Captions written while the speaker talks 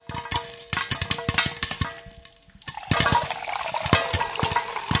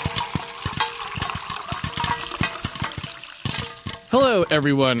Hello,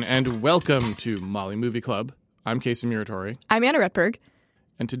 everyone, and welcome to Molly Movie Club. I'm Casey Muratori. I'm Anna Retberg.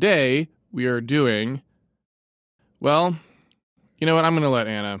 And today we are doing, well, you know what? I'm going to let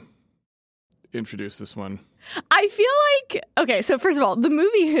Anna introduce this one. I feel like, okay, so first of all, the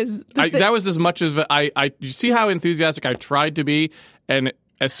movie is... That was as much as you see how enthusiastic I tried to be, and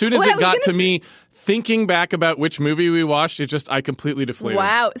as soon as it got to me thinking back about which movie we watched, I completely deflated.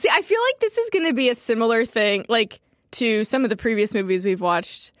 Wow. See, I feel like this is going to be a similar thing, like, to some of the previous movies we've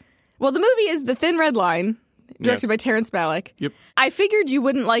watched. Well, the movie is The Thin Red Line, directed by Terrence Malick. Yep. I figured you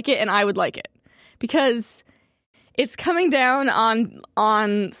wouldn't like it and I would like it because it's coming down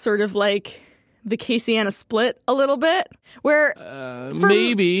on sort of like the Casey-Anna split a little bit. Where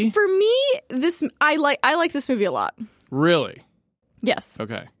maybe for me, I like this movie a lot. Really? Yes.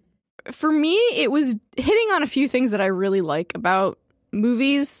 Okay. For me, it was hitting on a few things that I really like about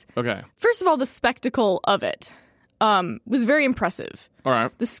movies. Okay. First of all, the spectacle of it was very impressive. All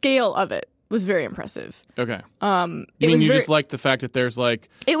right. The scale of it was very impressive. Okay. Just like the fact that there's like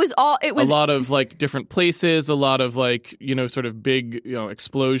a lot of like different places, a lot of like, sort of big,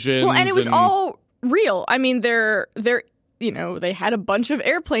 explosions. Well, and it was all real. I mean, they had a bunch of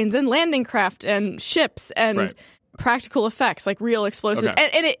airplanes and landing craft and ships and practical effects, like real explosives.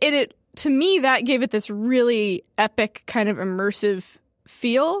 Okay. And it to me that gave it this really epic kind of immersive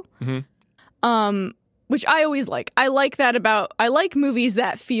feel. Mm-hmm. Which I always like. I like movies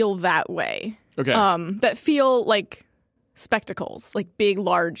that feel that way. Okay. That feel like spectacles, like big,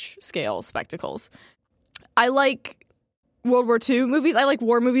 large scale spectacles. I like World War II movies. I like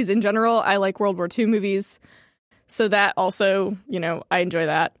war movies in general. I like World War II movies. So that also, I enjoy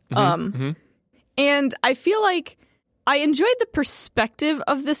that. Mm-hmm. And I feel like I enjoyed the perspective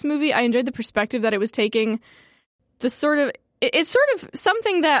of this movie. I enjoyed the perspective that it was taking. It's sort of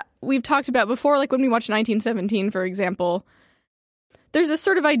something that we've talked about before, like when we watched 1917, for example. There's this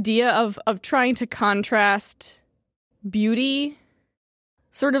sort of idea of trying to contrast beauty,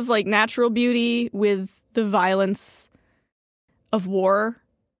 sort of like natural beauty, with the violence of war.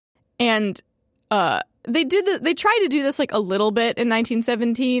 And they tried to do this like a little bit in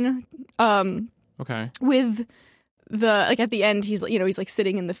 1917. Okay. With at the end, he's like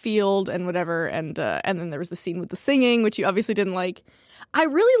sitting in the field and whatever, and then there was the scene with the singing, which you obviously didn't like. I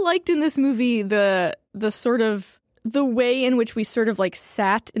really liked in this movie the sort of the way in which we sort of like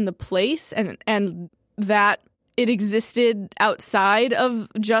sat in the place and that it existed outside of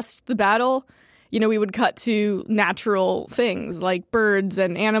just the battle. We would cut to natural things like birds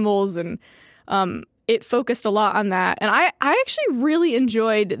and animals, and it focused a lot on that. And I actually really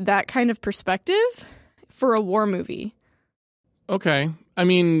enjoyed that kind of perspective for a war movie. Okay. I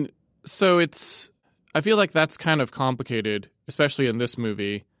feel like that's kind of complicated, especially in this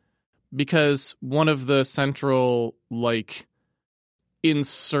movie, because one of the central, like,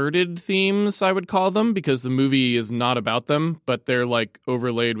 inserted themes, I would call them, because the movie is not about them, but they're, like,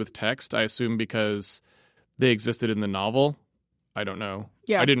 overlaid with text, I assume because they existed in the novel. I don't know.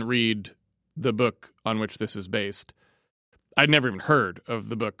 Yeah. I didn't read the book on which this is based. I'd never even heard of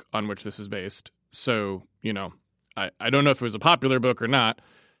the book on which this is based. So, I don't know if it was a popular book or not.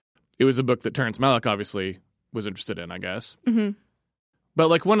 It was a book that Terrence Malick obviously was interested in, I guess. Mm-hmm. But,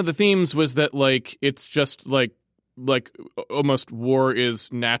 like, one of the themes was that, like, it's just, like almost war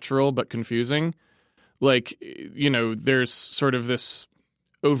is natural but confusing. Like, there's sort of this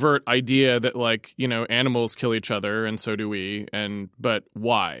overt idea that, like, animals kill each other and so do we, but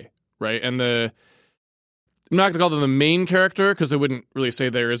why, right? And I'm not going to call them the main character because I wouldn't really say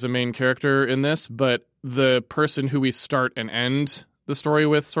there is a main character in this, but the person who we start and end the story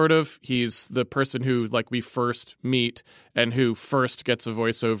with, sort of, he's the person who, like, we first meet and who first gets a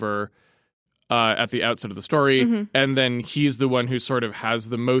voiceover at the outset of the story. Mm-hmm. And then he's the one who sort of has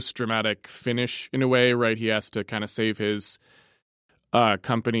the most dramatic finish in a way, right? He has to kind of save his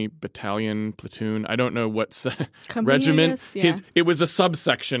company, battalion, platoon. I don't know what regiment. Yeah. It was a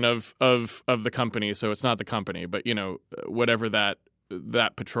subsection of the company, so it's not the company, but whatever that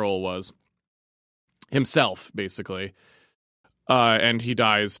patrol was. Himself, basically. And he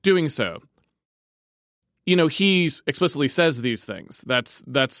dies doing so. He explicitly says these things.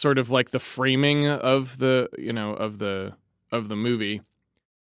 That's sort of like the framing of the movie.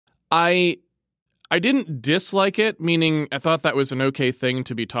 I didn't dislike it, meaning I thought that was an okay thing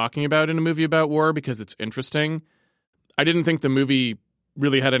to be talking about in a movie about war because it's interesting. I didn't think the movie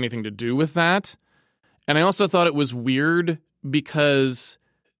really had anything to do with that. And I also thought it was weird because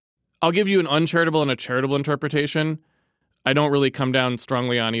I'll give you an uncharitable and a charitable interpretation. I don't really come down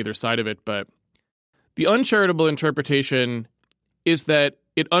strongly on either side of it, but the uncharitable interpretation is that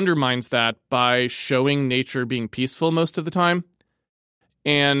it undermines that by showing nature being peaceful most of the time.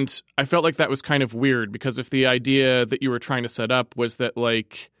 And I felt like that was kind of weird, because if the idea that you were trying to set up was that,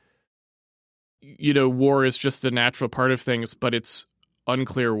 like, you know, war is just a natural part of things, but it's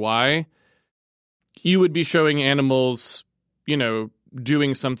unclear why, you would be showing animals, you know,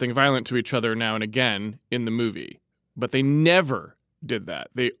 doing something violent to each other now and again in the movie. But they never did that.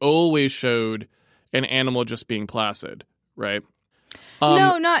 They always showed an animal just being placid, right?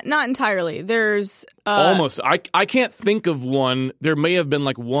 No, not entirely. There's almost. I can't think of one. There may have been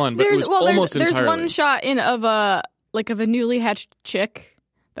like one, but it was almost entirely. There's one shot of a newly hatched chick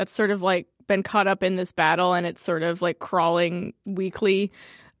that's sort of like been caught up in this battle, and it's sort of like crawling weakly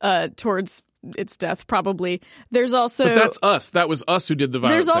towards its death, probably. There's also, but that's us. That was us who did the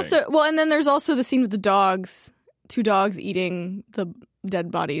violent thing. And then there's also the scene with the dogs, 2 dogs eating the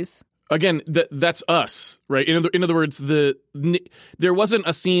dead bodies. Again, that's us, right? In other words, there wasn't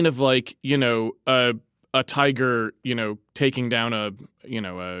a scene of, like, you know, a tiger, you know, taking down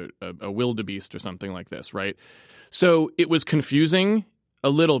a wildebeest or something like this, right? So it was confusing a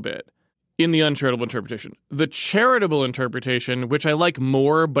little bit in the uncharitable interpretation. The charitable interpretation, which I like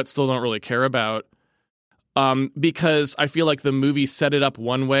more but still don't really care about, because I feel like the movie set it up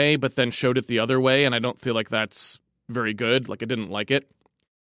one way but then showed it the other way, and I don't feel like that's very good. Like, I didn't like it.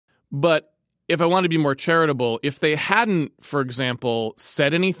 But if I want to be more charitable, if they hadn't, for example,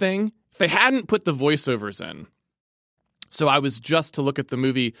 said anything, if they hadn't put the voiceovers in, so I was just to look at the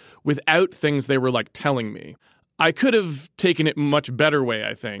movie without things they were, like, telling me, I could have taken it much better way,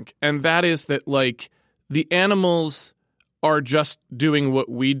 I think. And that is that, like, the animals are just doing what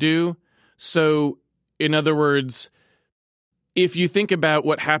we do. So, in other words, if you think about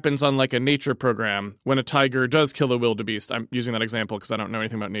what happens on, like, a nature program when a tiger does kill a wildebeest, I'm using that example because I don't know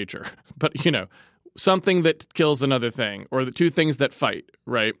anything about nature, but, you know, something that kills another thing, or the 2 things that fight,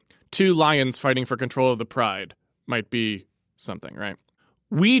 right? 2 lions fighting for control of the pride might be something, right?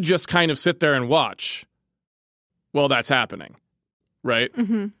 We just kind of sit there and watch while that's happening, right?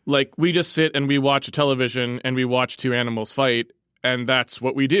 Mm-hmm. Like, we just sit and we watch a television and we watch 2 animals fight, and that's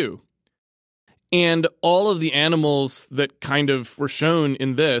what we do. And all of the animals that kind of were shown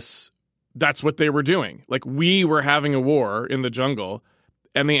in this, that's what they were doing. Like, we were having a war in the jungle,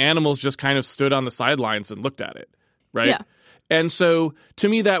 and the animals just kind of stood on the sidelines and looked at it, right? Yeah. And so, to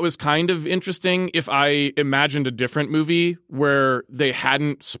me, that was kind of interesting if I imagined a different movie where they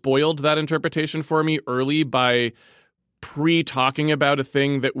hadn't spoiled that interpretation for me early by pre-talking about a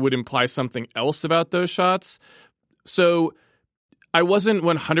thing that would imply something else about those shots. So, I wasn't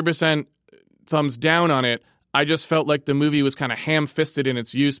 100% thumbs down on it. I just felt like the movie was kind of ham-fisted in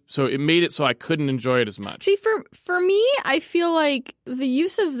its use, so it made it so I couldn't enjoy it as much. See, for me, I feel like the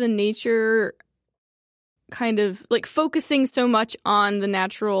use of the nature kind of, like, focusing so much on the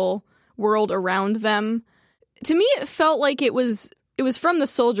natural world around them, to me it felt like it was from the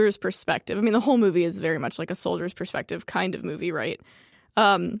soldier's perspective. I mean, the whole movie is very much like a soldier's perspective kind of movie, right?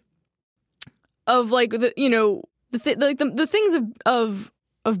 Of, like, the, you know, the things of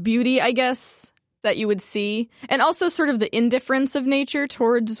beauty, I guess, that you would see, and also sort of the indifference of nature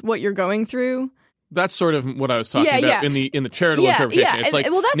towards what you're going through. That's sort of what I was talking about in the charitable interpretation. It's like,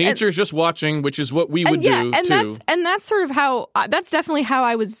 nature's just watching, which is what we would do too. That's sort of how, that's definitely how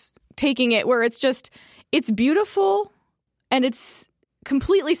I was taking it, where it's just, it's beautiful and it's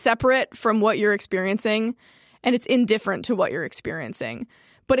completely separate from what you're experiencing, and it's indifferent to what you're experiencing,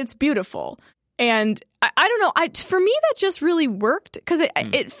 but it's beautiful. And I don't know, for me that just really worked, because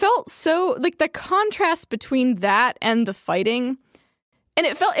it felt so, like, the contrast between that and the fighting, and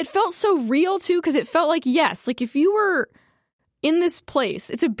it felt so real too, because it felt like, yes, like, if you were in this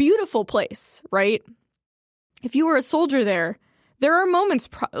place, it's a beautiful place, right? If you were a soldier there are moments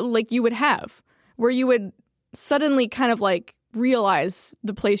like you would have where you would suddenly kind of, like, realize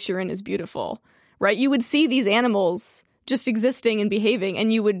the place you're in is beautiful, right? You would see these animals just existing and behaving,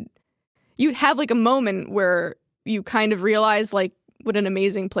 and you'd have, like, a moment where you kind of realize, like, what an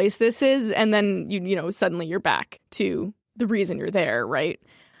amazing place this is, and then you know, suddenly you're back to the reason you're there, right?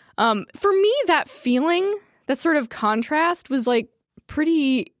 For me, that feeling, that sort of contrast, was, like,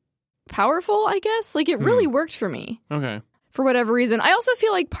 pretty powerful, I guess. Like, it really worked for me. Okay. For whatever reason. I also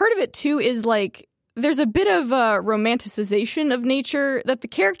feel like part of it too is, like, there's a bit of a romanticization of nature that the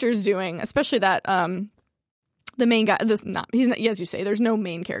character's doing, especially that the main guy, he's not, as you say, there's no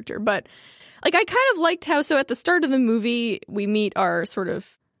main character, but, like, I kind of liked how, so at the start of the movie, we meet our sort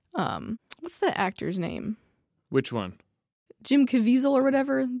of, what's the actor's name? Which one? Jim Caviezel or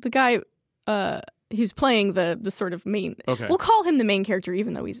whatever. The guy, who's playing the sort of main, okay. We'll call him the main character,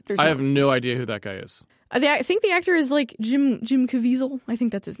 even though I have no idea who that guy is. I think the actor is, like, Jim Caviezel. I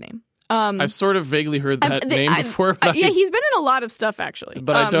think that's his name. I've sort of vaguely heard that name before. But yeah, he's been in a lot of stuff actually.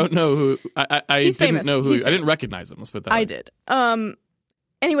 But I don't know who. I he's didn't famous. know who. He's I didn't famous. recognize him. Let's put that. I way. did.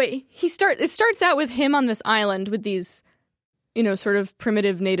 Anyway, it starts out with him on this island with these, sort of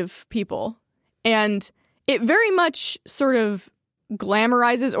primitive native people, and it very much sort of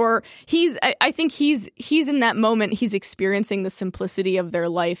glamorizes, or I think he's in that moment, he's experiencing the simplicity of their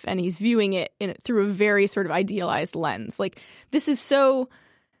life, and he's viewing it through a very sort of idealized lens. Like, this is so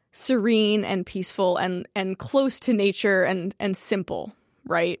serene and peaceful and close to nature and simple,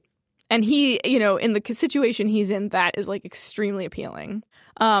 right? And he, in the situation he's in, that is like extremely appealing.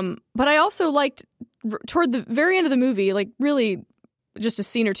 But I also liked toward the very end of the movie, like really just a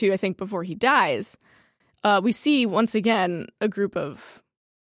scene or two, I think, before he dies, we see once again a group of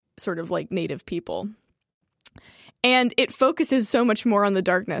sort of like native people. And it focuses so much more on the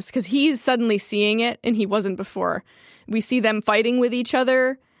darkness because he's suddenly seeing it and he wasn't before. We see them fighting with each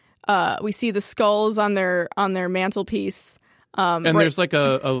other. We see the skulls on their mantelpiece. And there's like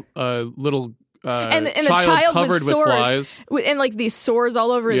a little and the child covered with with sores, flies. and like these sores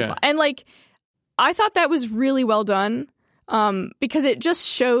all over his body. And like, I thought that was really well done, because it just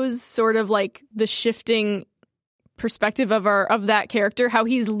shows sort of like the shifting perspective of that character, how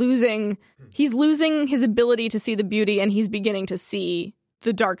he's losing his ability to see the beauty and he's beginning to see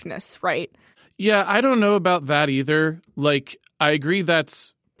the darkness, right? Yeah, I don't know about that either. Like, I agree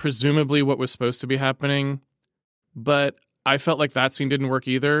that's presumably what was supposed to be happening, but I felt like that scene didn't work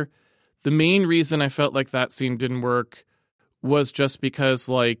either. The main reason I felt like that scene didn't work was just because,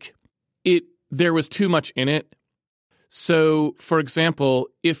 like, there was too much in it. So, for example,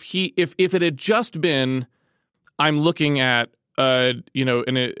 if it had just been, I'm looking at an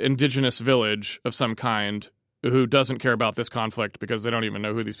indigenous village of some kind who doesn't care about this conflict because they don't even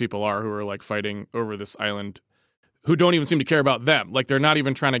know who these people are who are like fighting over this island, who don't even seem to care about them. Like, they're not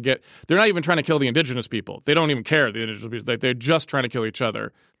even trying to kill the indigenous people. They don't even care, the indigenous people. Like, they're just trying to kill each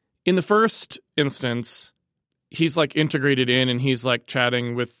other. In the first instance, he's like integrated in and he's like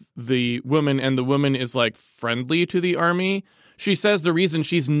chatting with the woman, and the woman is like friendly to the army. She says the reason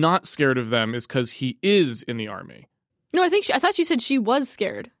she's not scared of them is because he is in the army. No, I thought she said she was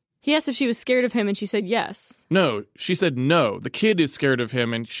scared. He asked if she was scared of him, and she said yes. No, she said no. The kid is scared of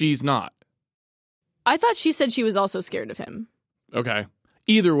him, and she's not. I thought she said she was also scared of him. Okay.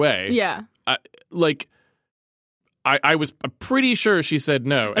 Either way. Yeah. I was pretty sure she said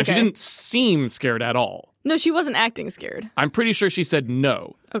no, and she Okay. didn't seem scared at all. No, she wasn't acting scared. I'm pretty sure she said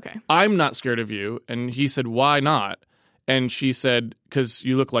no. Okay. I'm not scared of you. And he said, why not? And she said, because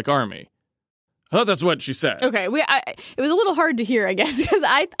you look like army. Oh, that's what she said. Okay. It was a little hard to hear, I guess, because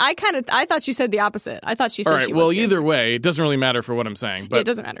I thought she said the opposite. I thought she said All right. she was Well, scared. either way, it doesn't really matter for what I'm saying. But Yeah, it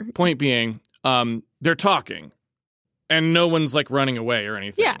doesn't matter. Point being, they're talking, and no one's like running away or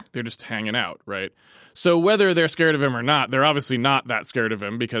anything. Yeah. They're just hanging out, right? So whether they're scared of him or not, they're obviously not that scared of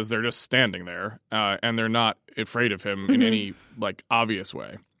him because they're just standing there, and they're not afraid of him in any like obvious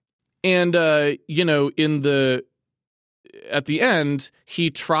way. And at the end, he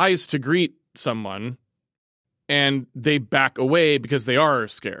tries to greet someone, and they back away because they are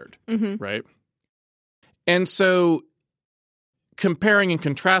scared, right? And so, comparing and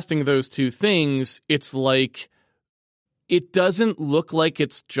contrasting those two things, it's like, it doesn't look like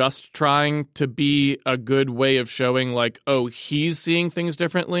it's just trying to be a good way of showing, like, oh, he's seeing things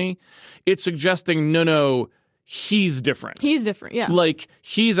differently. It's suggesting, no, he's different. He's different, yeah. Like,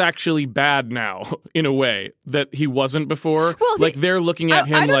 he's actually bad now, in a way, that he wasn't before. Well, like, they're looking at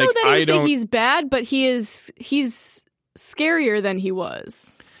him I don't like, know that I would say don't... he's bad, but he's scarier than he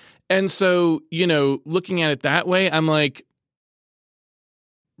was. And so, looking at it that way, I'm like,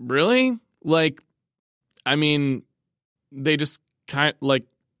 really? Like, I mean, they just kind of, like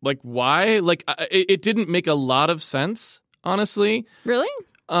why? Like, it didn't make a lot of sense, honestly. Really?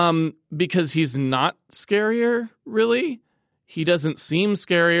 Because he's not scarier, really. He doesn't seem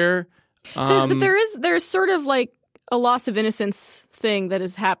scarier. But there's sort of like a loss of innocence thing that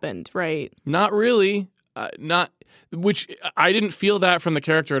has happened, right? Not really. Which I didn't feel that from the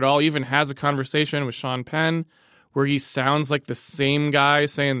character at all. He even has a conversation with Sean Penn where he sounds like the same guy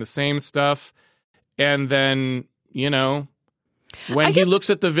saying the same stuff. And then, when he looks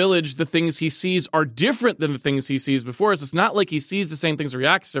at the village, the things he sees are different than the things he sees before. So it's not like he sees the same things or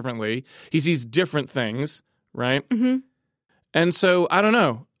reacts differently. He sees different things, right? Mm-hmm. And so, I don't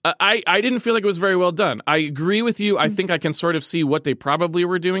know. I didn't feel like it was very well done. I agree with you. I think I can sort of see what they probably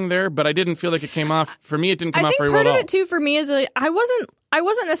were doing there, but I didn't feel like it came off. For me, it didn't come off very well at all. I think part of it, too, for me is I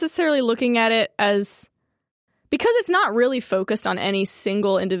wasn't necessarily looking at it as... Because it's not really focused on any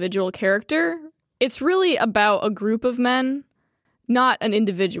single individual character, it's really about a group of men, not an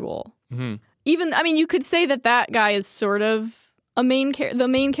individual. Mm-hmm. Even, I mean, you could say that guy is sort of the main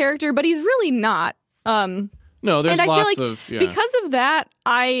character, but he's really not. No, there's and I lots feel like of because of that,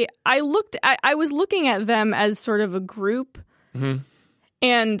 I was looking at them as sort of a group, Mm-hmm.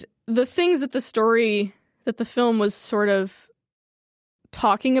 and the things that the film was sort of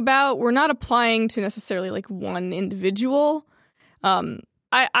talking about were not applying to necessarily like one individual.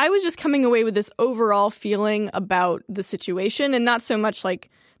 I was just coming away with this overall feeling about the situation, and not so much like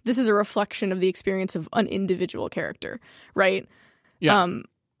this is a reflection of the experience of an individual character, right? Yeah.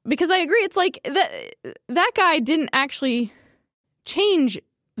 Because I agree, it's like that guy didn't actually change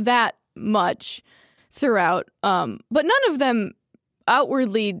that much throughout, but none of them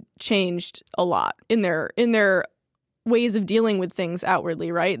outwardly changed a lot in their ways of dealing with things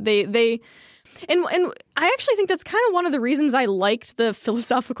outwardly, right? They and I actually think that's kind of one of the reasons I liked the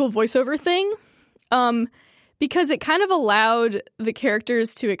philosophical voiceover thing, because it kind of allowed the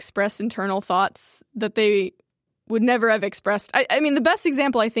characters to express internal thoughts that they would never have expressed. I mean, the best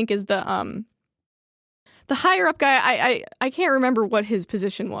example I think is the higher up guy. I can't remember what his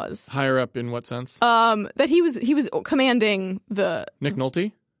position was. Higher up in what sense? That he was commanding the Nick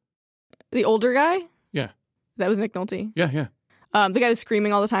Nolte? the older guy. Yeah. That was Nick Nolte. Yeah. The guy was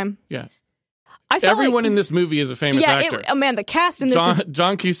screaming all the time. Yeah. I felt Everyone like, in this movie is a famous actor. Man, the cast in this is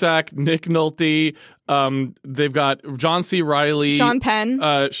John Cusack, Nick Nolte. They've got John C. Reilly, Sean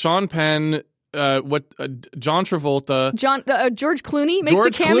Penn, Sean Penn. John Travolta, George Clooney makes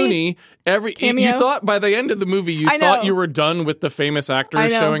George a cameo. Clooney. Cameo. You thought by the end of the movie you I thought know. you were done with the famous I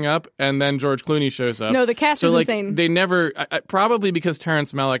actors know. showing up, and then George Clooney shows up. No, the cast so is like insane. they never probably because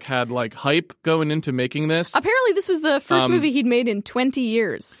Terrence Malick had like hype going into making this. Apparently, this was the first movie he'd made in 20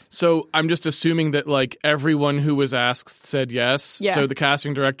 years. So I'm just assuming that like everyone who was asked said yes. Yeah. So the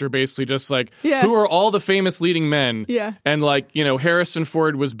casting director basically just like, Yeah. who are all the famous leading men? Yeah. And like, you know, Harrison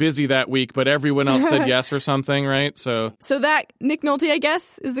Ford was busy that week, but everyone else said yes or something, right? So that Nick Nolte, I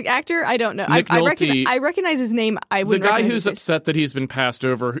guess, is the actor. I don't know. Nick Nolte- I recognize his name. I the wouldn't guy recognize who's his face. upset that he's been passed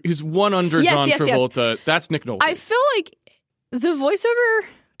over, he's one under Yes, John yes, yes. Travolta. That's Nick Nolte. I feel like the voiceover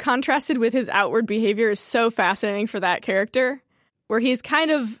contrasted with his outward behavior is so fascinating for that character, where he's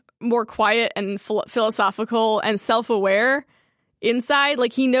kind of more quiet and philosophical and self-aware inside.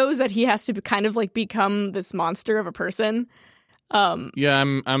 Like he knows that he has to kind of like become this monster of a person. Yeah,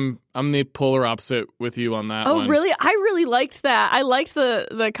 I'm the polar opposite with you on that one. Oh, really? I really liked that. I liked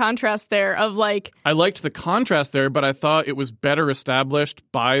the contrast there of like... I liked the contrast there, but I thought it was better established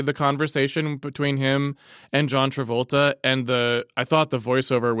by the conversation between him and John Travolta, and I thought the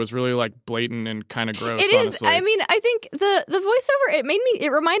voiceover was really like blatant and kind of gross. It is. Honestly. I mean, I think the voiceover,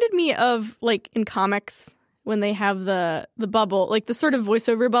 it reminded me of like in comics when they have the bubble, like the sort of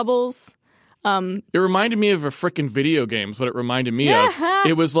voiceover bubbles. It reminded me of a frickin' video games, what it reminded me of.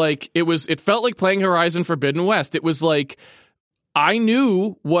 It felt like playing Horizon Forbidden West. It was like, I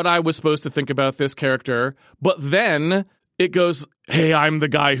knew what I was supposed to think about this character, but then it goes, hey, I'm the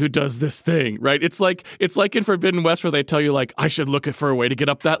guy who does this thing, right? It's like in Forbidden West where they tell you, like, I should look for a way to get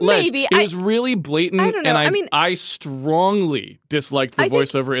up that ledge. Maybe. It was really blatant, I don't know. and I strongly disliked the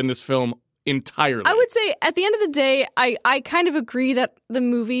voiceover in this film entirely. I would say at the end of the day, I kind of agree that the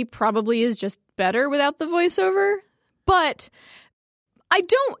movie probably is just better without the voiceover, but I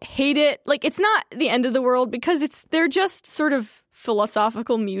don't hate it. Like, it's not the end of the world because they're just sort of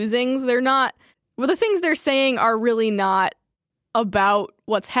philosophical musings. They're not, well, the things they're saying are really not about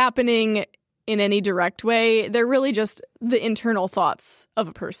what's happening in any direct way. They're really just the internal thoughts of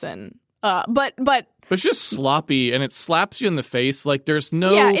a person. But it's just sloppy, and it slaps you in the face. Like there's no,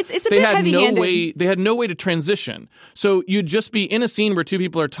 it's a bit heavy-handed. They had no way to transition. So you'd just be in a scene where two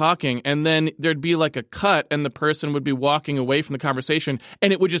people are talking, and then there'd be like a cut, and the person would be walking away from the conversation,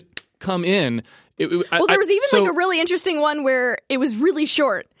 and it would just come in. There was even like a really interesting one where it was really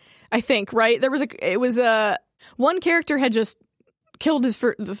short. I think right one character had just killed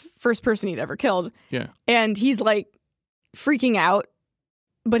the first person he'd ever killed. Yeah, and he's like freaking out.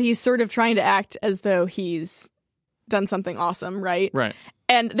 But he's sort of trying to act as though he's done something awesome, right? Right.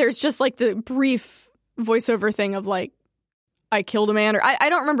 And there's just like the brief voiceover thing of like, I killed a man, or I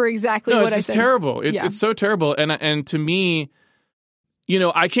don't remember exactly what I said. It's terrible. It's so terrible. And to me, you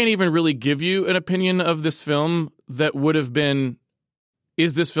know, I can't even really give you an opinion of this film that would have been,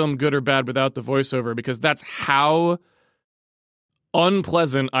 is this film good or bad without the voiceover? Because that's how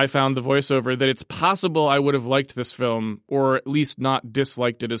unpleasant I found the voiceover, that it's possible I would have liked this film, or at least not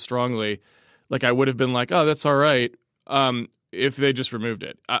disliked it as strongly. Like I would have been like, oh, that's all right, if they just removed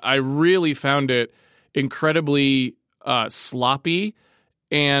it. I really found it incredibly sloppy,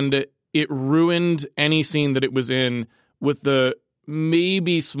 and it ruined any scene that it was in with the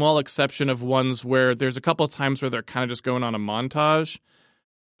maybe small exception of ones where there's a couple of times where they're kind of just going on a montage.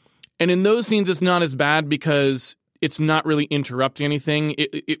 And in those scenes, it's not as bad because it's not really interrupting anything.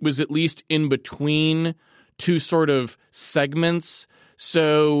 It was at least in between two sort of segments.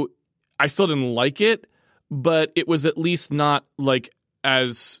 So I still didn't like it, but it was at least not like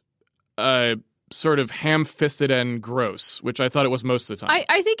as sort of ham-fisted and gross, which I thought it was most of the time.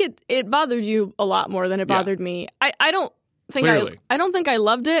 I think it bothered you a lot more than it bothered me. I don't think Clearly. I don't think I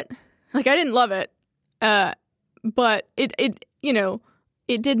loved it. Like, I didn't love it. But it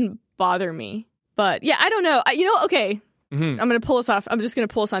it didn't bother me. But yeah, I don't know. Okay. Mm-hmm. I'm going to pull us off. I'm just going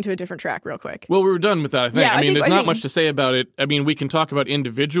to pull us onto a different track real quick. Well, we were done with that, I think. Yeah, there's not much to say about it. I mean, we can talk about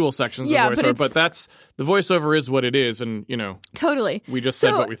individual sections of voiceover, but that's the voiceover is what it is, and, Totally. we just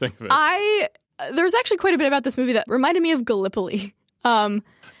said what we think of it. There's actually quite a bit about this movie that reminded me of Gallipoli. I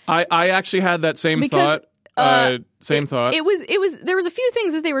actually had that same thought. Thought. There was a few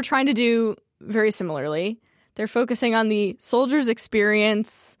things that they were trying to do very similarly. They're focusing on the soldier's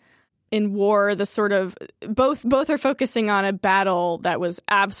experience in war, the sort of both are focusing on a battle that was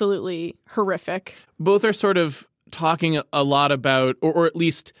absolutely horrific. Both are sort of talking a lot about, or at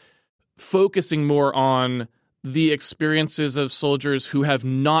least focusing more on the experiences of soldiers who have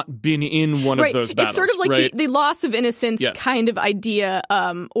not been in one of those battles. It's sort of like the loss of innocence kind of idea,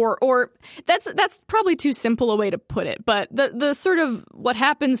 or that's probably too simple a way to put it, but the sort of what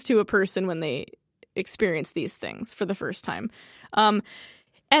happens to a person when they experience these things for the first time.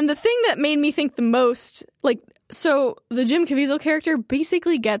 And the thing that made me think the most, so the Jim Caviezel character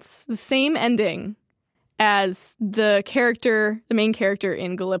basically gets the same ending as the main character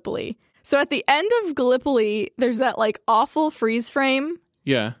in Gallipoli. So at the end of Gallipoli, there's that awful freeze frame.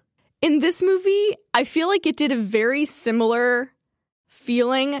 Yeah. In this movie, I feel like it did a very similar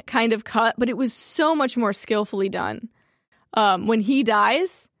feeling kind of cut, but it was so much more skillfully done. When he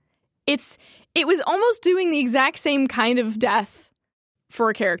dies, it was almost doing the exact same kind of death for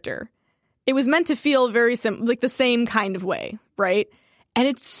a character. It was meant to feel very the same kind of way, right? And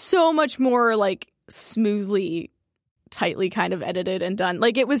it's so much more smoothly, tightly kind of edited and done.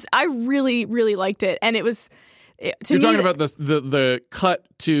 I really, really liked it. And it was You're talking about the cut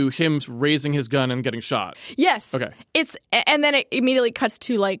to him raising his gun and getting shot. Yes. Okay. And then it immediately cuts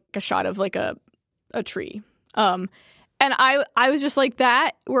to a shot of a tree. And I was just like,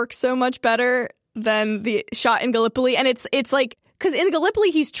 that works so much better than the shot in Gallipoli. And it's because in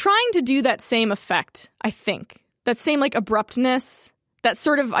Gallipoli, he's trying to do that same effect, I think. That same abruptness, that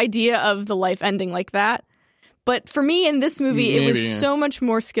sort of idea of the life ending like that. But for me, in this movie, it was so much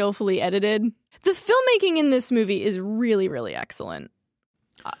more skillfully edited. The filmmaking in this movie is really, really excellent.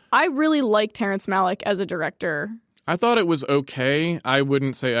 I really like Terrence Malick as a director. I thought it was okay. I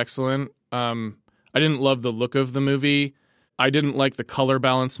wouldn't say excellent. I didn't love the look of the movie. I didn't like the color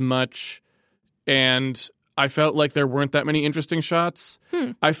balance much. And I felt like there weren't that many interesting shots.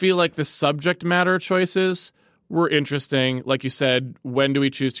 I feel like the subject matter choices were interesting. Like you said, when do we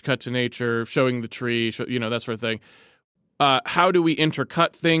choose to cut to nature, showing the tree, that sort of thing. How do we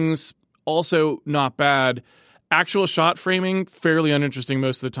intercut things? Also not bad. Actual shot framing, fairly uninteresting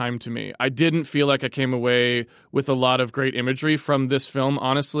most of the time to me. I didn't feel like I came away with a lot of great imagery from this film,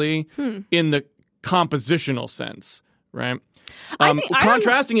 honestly, in the compositional sense, right?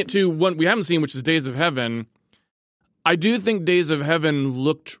 Contrasting it to one we haven't seen, which is Days of Heaven, I do think Days of Heaven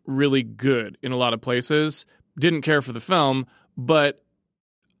looked really good in a lot of places. Didn't care for the film, but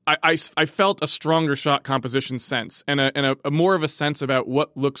I felt a stronger shot composition sense and a more of a sense about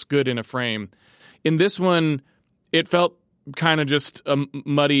what looks good in a frame. In this one, it felt kind of just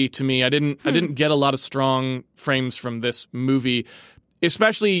muddy to me. I didn't get a lot of strong frames from this movie,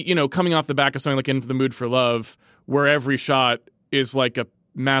 especially coming off the back of something like In the Mood for Love, where every shot is like a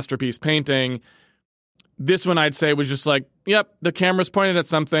masterpiece painting. This one, I'd say, was just yep, the camera's pointed at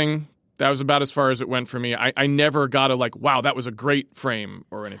something. That was about as far as it went for me. I never got wow, that was a great frame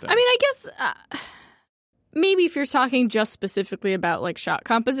or anything. I mean, I guess maybe if you're talking just specifically about shot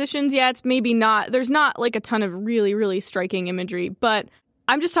compositions, it's maybe not. There's not a ton of really, really striking imagery. But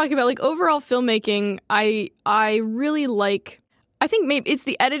I'm just talking about overall filmmaking. I really like. I think maybe it's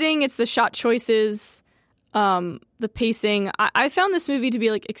the editing, it's the shot choices, the pacing. I found this movie to be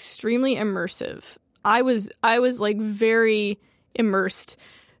extremely immersive. I was very immersed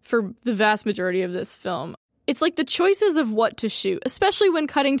for the vast majority of this film. It's the choices of what to shoot, especially when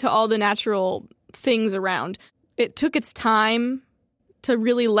cutting to all the natural things around. It took its time to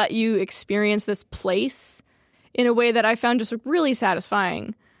really let you experience this place in a way that I found just really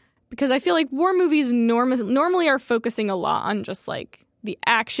satisfying. Because I feel like war movies normally are focusing a lot on just the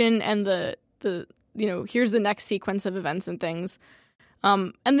action and the here's the next sequence of events and things.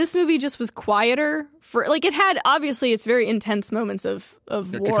 And this movie just was quieter for like it had obviously its very intense moments of war,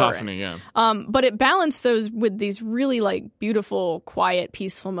 cacophony, yeah. But it balanced those with these really like beautiful, quiet,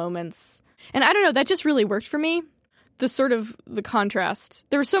 peaceful moments. And I don't know, that just really worked for me. The contrast.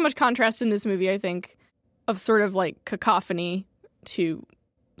 There was so much contrast in this movie, I think, of sort of like cacophony to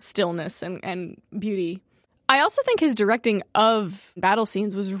stillness and beauty. I also think his directing of battle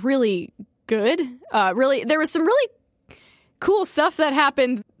scenes was really good. There was some really cool stuff that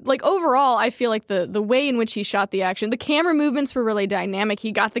happened. Like overall, I feel like the way in which he shot the action, the camera movements were really dynamic.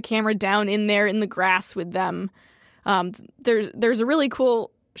 He got the camera down in there in the grass with them. There's a really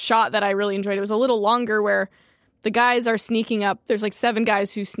cool shot that I really enjoyed. It was a little longer where the guys are sneaking up. There's like 7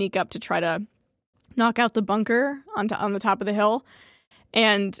 guys who sneak up to try to knock out the bunker on the top of the hill.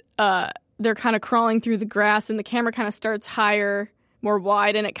 And they're kind of crawling through the grass, and the camera kind of starts higher, more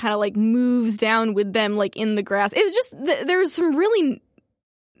wide, and it kind of like moves down with them like in the grass. It was just, there's some really,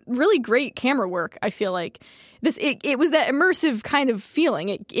 really great camera work, I feel like. It was that immersive kind of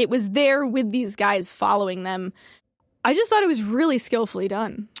feeling. It was there with these guys following them. I just thought it was really skillfully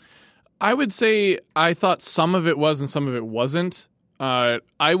done. I would say I thought some of it was and some of it wasn't. I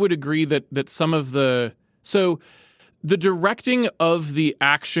would agree that some of the directing of the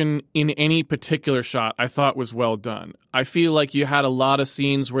action in any particular shot I thought was well done. I feel like you had a lot of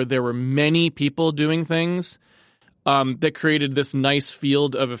scenes where there were many people doing things that created this nice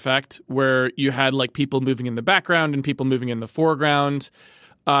field of effect where you had like people moving in the background and people moving in the foreground.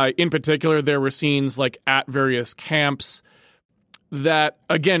 In particular, there were scenes like at various camps that,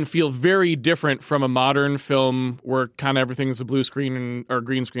 again, feel very different from a modern film where kind of everything's a blue screen or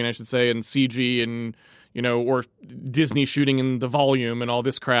green screen, I should say, and CG and, or Disney shooting in the volume and all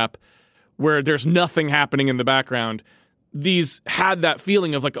this crap where there's nothing happening in the background. These had that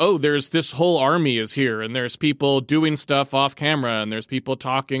feeling of like, oh, there's this whole army is here and there's people doing stuff off camera and there's people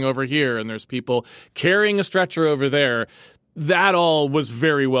talking over here and there's people carrying a stretcher over there. That all was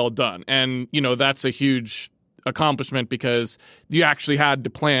very well done. And, that's a huge accomplishment because you actually had to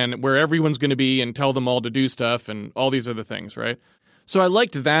plan where everyone's going to be and tell them all to do stuff and all these other things, right? So I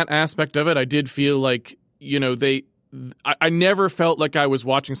liked that aspect of it. I did feel like, I never felt like I was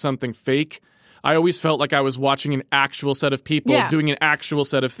watching something fake. I always felt like I was watching an actual set of people doing an actual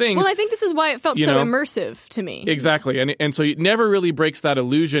set of things. Well, I think this is why it felt so immersive to me. Exactly. And so it never really breaks that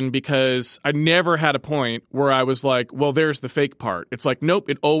illusion because I never had a point where I was like, well, there's the fake part. It's like, nope,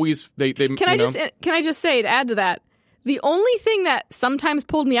 it always... Can I just say, to add to that, the only thing that sometimes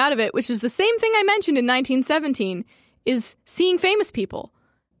pulled me out of it, which is the same thing I mentioned in 1917, is seeing famous people.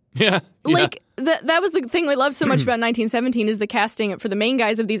 Yeah. Like, that was the thing we loved so much about 1917 is the casting for the main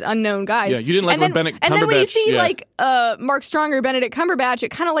guys of these unknown guys. Yeah, you didn't like when Benedict Cumberbatch... And then when you see, Mark Strong or Benedict Cumberbatch, it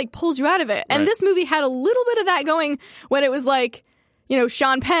kind of, like, pulls you out of it. And this movie had a little bit of that going when it was, like,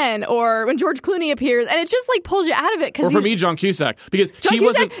 Sean Penn or when George Clooney appears. And it just, like, pulls you out of it. Or for me, John Cusack. Because he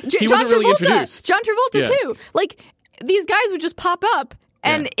wasn't really introduced. John Travolta, too. Like, these guys would just pop up.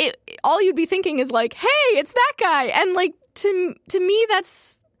 And all you'd be thinking is, like, hey, it's that guy. And, like, to me,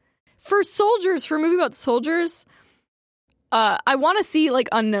 that's... For a movie about soldiers, I want to see like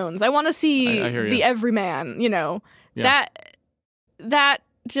unknowns. I want to see the everyman. That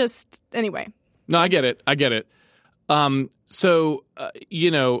just anyway. No, I get it. I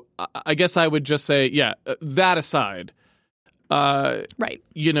guess I would just say, that aside, right.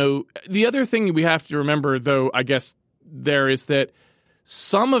 The other thing we have to remember, though, I guess there is that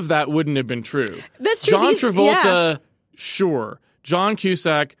some of that wouldn't have been true. That's true. John Travolta, sure. John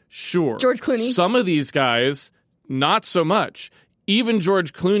Cusack, sure. George Clooney. Some of these guys, not so much. Even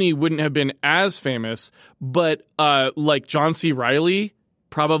George Clooney wouldn't have been as famous, but like John C. Reilly,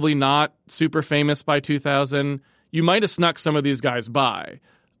 probably not super famous by 2000. You might have snuck some of these guys by.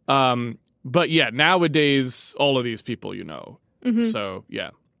 But yeah, nowadays, all of these people Mm-hmm. So,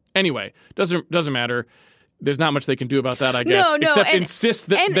 yeah. Anyway, doesn't matter. There's not much they can do about that, I guess, no, except insist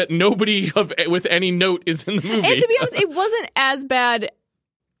that nobody with any note is in the movie. And to be honest, it wasn't as bad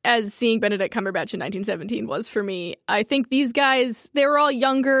as seeing Benedict Cumberbatch in 1917 was for me. I think these guys, they were all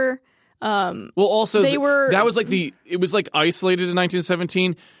younger. Well, also, it was like isolated in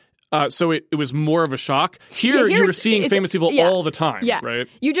 1917. So it was more of a shock. Here you were seeing famous people all the time, right?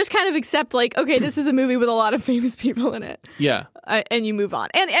 You just kind of accept, like, okay, this is a movie with a lot of famous people in it. Yeah. And you move on.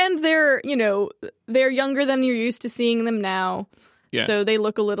 And they're, they're younger than you're used to seeing them now. Yeah. So they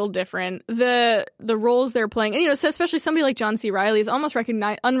look a little different. The roles they're playing, and, so especially somebody like John C. Reilly is almost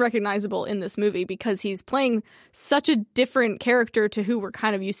unrecognizable in this movie because he's playing such a different character to who we're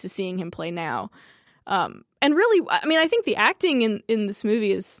kind of used to seeing him play now. And really, I mean, I think the acting in this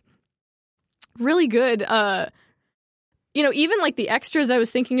movie is really good. Even like the extras, I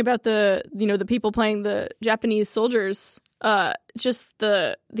was thinking about the people playing the Japanese soldiers, just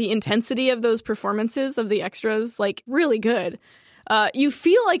the intensity of those performances of the extras, like really good. You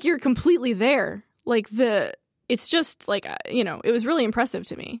feel like you're completely there. Like it's just like, it was really impressive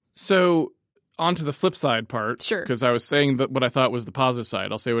to me. So on to the flip side part. Sure. Because I was saying that what I thought was the positive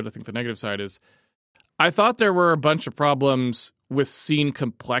side. I'll say what I think the negative side is. I thought there were a bunch of problems with scene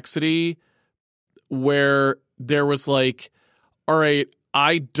complexity where there was like, all right,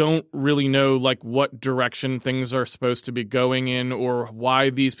 I don't really know like what direction things are supposed to be going in or why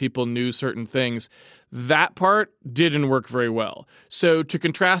these people knew certain things. That part didn't work very well. So to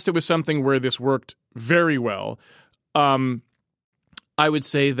contrast it with something where this worked very well, I would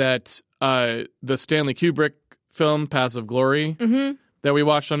say that the Stanley Kubrick film, Paths of Glory, that we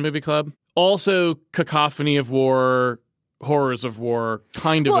watched on Movie Club, also cacophony of war, horrors of war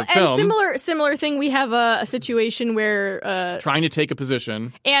kind of a film. And similar thing. We have a situation where trying to take a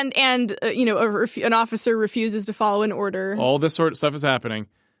position, and an officer refuses to follow an order. All this sort of stuff is happening.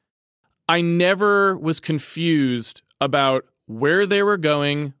 I never was confused about where they were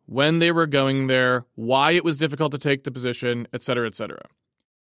going, when they were going there, why it was difficult to take the position, etc., etc.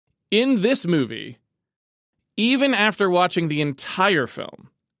 In this movie, even after watching the entire film,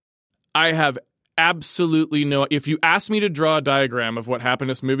 I have absolutely no... If you ask me to draw a diagram of what happened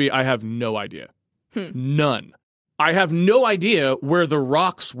in this movie, I have no idea. None. I have no idea where the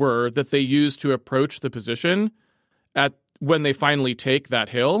rocks were that they used to approach the position when they finally take that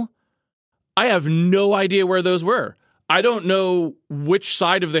hill. I have no idea where those were. I don't know which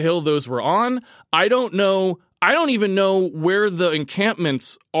side of the hill those were on. I don't even know where the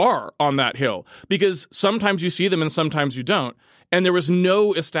encampments are on that hill, because sometimes you see them and sometimes you don't. And there was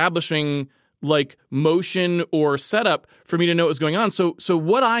no establishing like motion or setup for me to know what was going on. So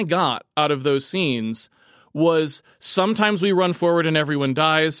what I got out of those scenes was sometimes we run forward and everyone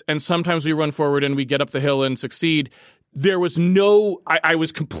dies, and sometimes we run forward and we get up the hill and succeed. There was I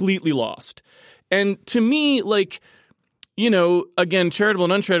was completely lost. And to me, like, again, charitable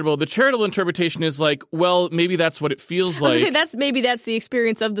and uncharitable, the charitable interpretation is like, well, maybe that's what it feels like. I was going to say, that's the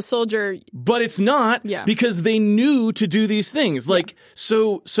experience of the soldier. But it's not, because they knew to do these things. Like,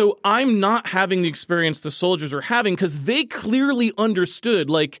 so I'm not having the experience the soldiers are having, because they clearly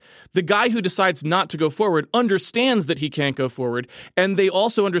understood, like, the guy who decides not to go forward understands that he can't go forward, and they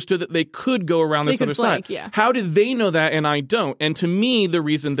also understood that they could go around this other side. Yeah. How did they know that and I don't? And to me, the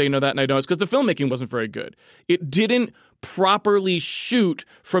reason they know that and I don't is because the filmmaking wasn't very good. It didn't properly shoot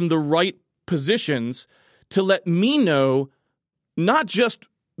from the right positions to let me know not just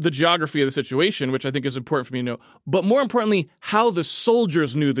the geography of the situation, which I think is important for me to know, but more importantly, how the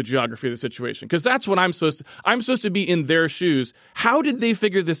soldiers knew the geography of the situation. Because that's what I'm supposed to be in their shoes. How did they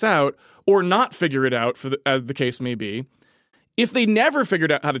figure this out or not figure it out, as the case may be? If they never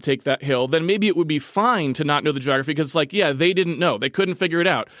figured out how to take that hill, then maybe it would be fine to not know the geography, because it's like, yeah, they didn't know. They couldn't figure it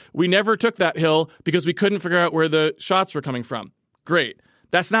out. We never took that hill because we couldn't figure out where the shots were coming from. Great.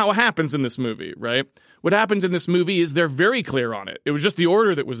 That's not what happens in this movie, right? What happens in this movie is they're very clear on it. It was just the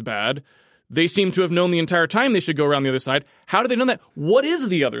order that was bad. They seem to have known the entire time they should go around the other side. How do they know that? What is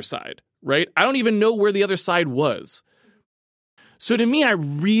the other side, right? I don't even know where the other side was. So to me, I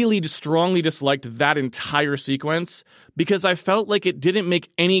really strongly disliked that entire sequence because I felt like it didn't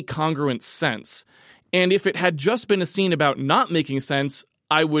make any congruent sense. And if it had just been a scene about not making sense,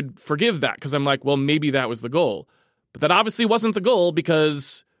 I would forgive that, because I'm like, well, maybe that was the goal. But that obviously wasn't the goal,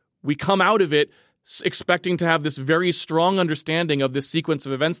 because we come out of it expecting to have this very strong understanding of this sequence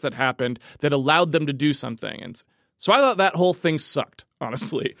of events that happened that allowed them to do something. And so I thought that whole thing sucked,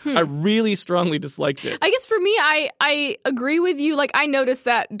 honestly. I really strongly disliked it. I guess for me, I agree with you. Like, I noticed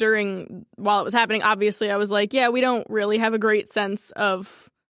that while it was happening, obviously, I was like, yeah, we don't really have a great sense of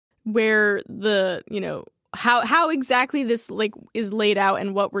where the, how exactly this like is laid out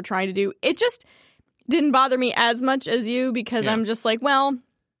and what we're trying to do. It just didn't bother me as much as you, because I'm just like, well,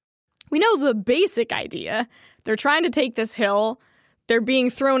 we know the basic idea. They're trying to take this hill. They're being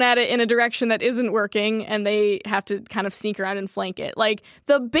thrown at it in a direction that isn't working, and they have to kind of sneak around and flank it. Like,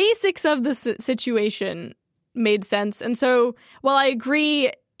 the basics of the situation made sense. And so, while I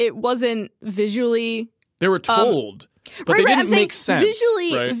agree it wasn't visually... They were told, but they didn't make sense.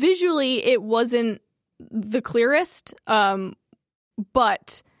 Visually, it wasn't the clearest,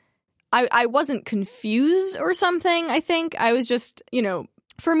 but I wasn't confused or something, I think. I was just,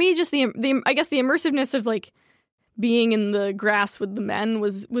 for me, just I guess the immersiveness of, like, being in the grass with the men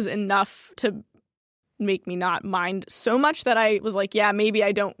was enough to make me not mind so much that I was like, yeah, maybe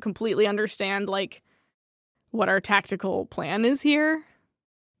I don't completely understand, like, what our tactical plan is here.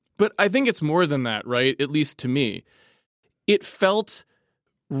 But I think it's more than that, right? At least to me. It felt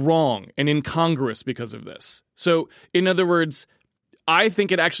wrong and incongruous because of this. So, in other words, I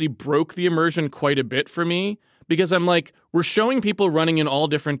think it actually broke the immersion quite a bit for me because I'm like, we're showing people running in all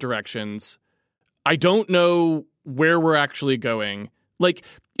different directions. I don't know where we're actually going. Like,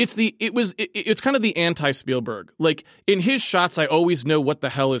 it's kind of the anti-Spielberg. Like, in his shots, I always know what the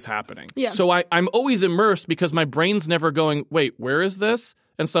hell is happening. Yeah. So I'm always immersed because my brain's never going, wait, where is this?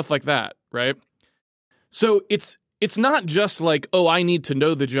 And stuff like that, right? So it's not just like, oh, I need to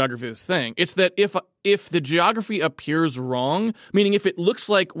know the geography of this thing. It's that if the geography appears wrong, meaning if it looks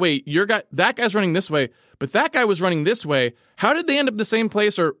like, wait, that guy's running this way, but that guy was running this way, how did they end up in the same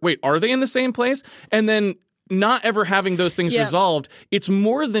place? Or wait, are they in the same place? And then not ever having those things resolved, it's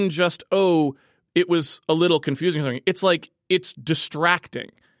more than just, oh, it was a little confusing or something. It's like, it's distracting.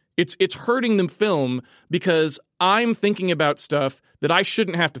 It's hurting the film because I'm thinking about stuff that I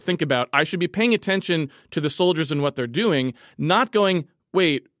shouldn't have to think about. I should be paying attention to the soldiers and what they're doing, not going,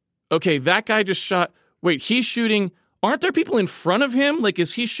 wait, okay, that guy just shot. Wait, he's shooting. Aren't there people in front of him? Like,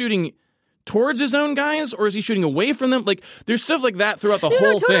 is he shooting towards his own guys or is he shooting away from them? Like, there's stuff like that throughout the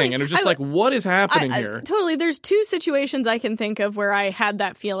whole totally. thing. And it's just like, what is happening here? Totally. There's two situations I can think of where I had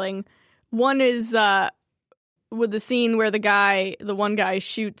that feeling. One is with the scene where the one guy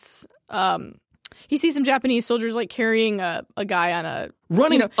shoots, he sees some Japanese soldiers like carrying a guy on a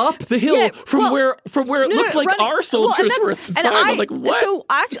running up the hill from where it looked like our soldiers were at the time. I'm like, what? So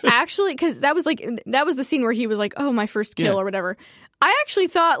actually, because that was the scene where he was like, oh, my first kill or whatever. I actually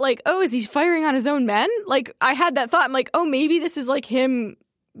thought like, oh, is he firing on his own men? Like, I had that thought. I'm like, oh, maybe this is like him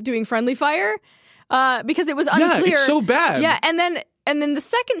doing friendly fire, because it was unclear. Yeah, it's so bad. Yeah, and then the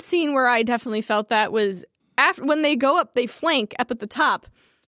second scene where I definitely felt that was after when they go up, they flank up at the top.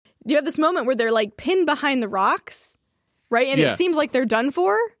 You have this moment where they're like pinned behind the rocks, right? And it seems like they're done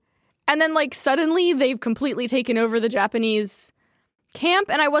for. And then like suddenly they've completely taken over the Japanese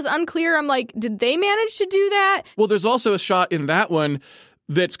camp. And I was unclear. I'm like, did they manage to do that? Well, there's also a shot in that one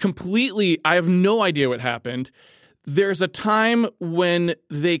that's completely, I have no idea what happened. There's a time when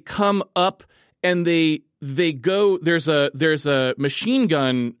they come up and they go, there's a machine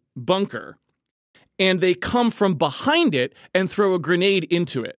gun bunker and they come from behind it and throw a grenade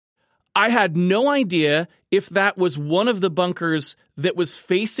into it. I had no idea if that was one of the bunkers that was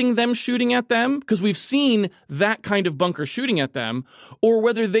facing them shooting at them, because we've seen that kind of bunker shooting at them, or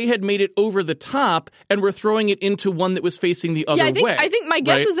whether they had made it over the top and were throwing it into one that was facing the other way. I think my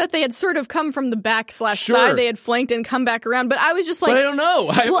guess was that they had sort of come from the back / side. They had flanked and come back around. But I was just like... But I don't know.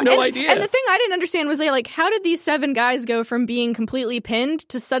 I have no idea. And the thing I didn't understand was how did these 7 guys go from being completely pinned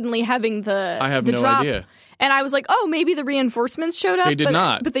to suddenly having the I have no drop? idea. And I was like, oh, maybe the reinforcements showed up. They did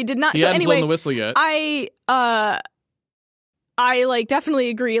not. But they did not. He hadn't blown the whistle yet. I like definitely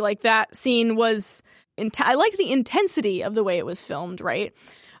agree. Like that scene was, I like the intensity of the way it was filmed. Right.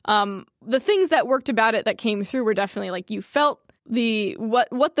 The things that worked about it that came through were definitely like you felt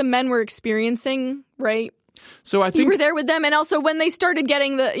what the men were experiencing. Right. So I think you were there with them, and also when they started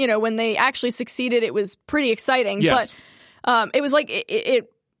getting when they actually succeeded, it was pretty exciting. Yes. But it was like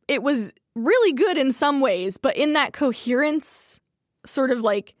it was really good in some ways, but in that coherence, sort of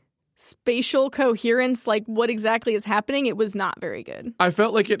like spatial coherence, like what exactly is happening, it was not very good. I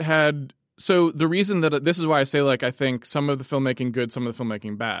felt like it had... So the reason that... This is why I say, like, I think some of the filmmaking good, some of the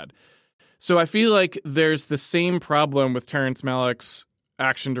filmmaking bad. So I feel like there's the same problem with Terrence Malick's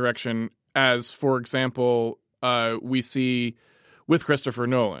action direction as, for example, we see with Christopher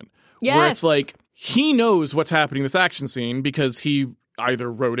Nolan. Yes. Where it's like, he knows what's happening in this action scene because he either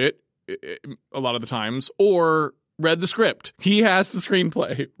wrote it a lot of the times or read the script. He has the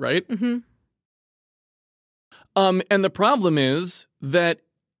screenplay, right? Mm-hmm. And the problem is that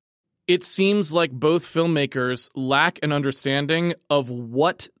it seems like both filmmakers lack an understanding of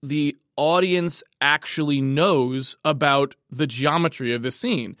what the audience actually knows about the geometry of the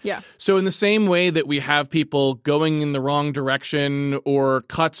scene. Yeah. So in the same way that we have people going in the wrong direction or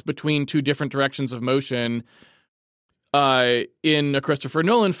cuts between 2 different directions of motion in a Christopher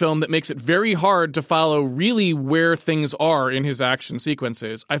Nolan film that makes it very hard to follow really where things are in his action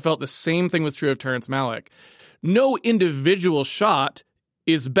sequences. I felt the same thing was true of Terrence Malick. No individual shot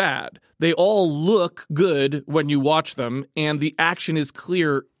is bad. They all look good when you watch them, and the action is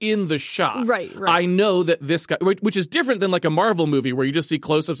clear in the shot. Right. I know that this guy, which is different than like a Marvel movie where you just see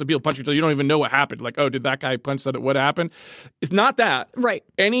close-ups of people punching each other. You don't even know what happened. Like, oh, did that guy punch that? What happened? It's not that. Right.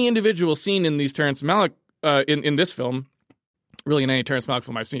 Any individual scene in these Terrence Malick in this film, really in any Terrence Malick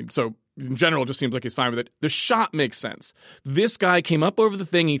film I've seen, so in general, it just seems like he's fine with it. The shot makes sense. This guy came up over the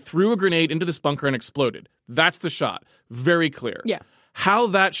thing, he threw a grenade into this bunker and exploded. That's the shot. Very clear. Yeah. How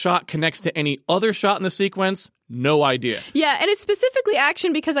that shot connects to any other shot in the sequence, no idea. Yeah, and it's specifically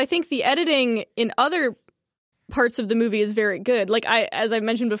action because I think the editing in other parts of the movie is very good. Like as I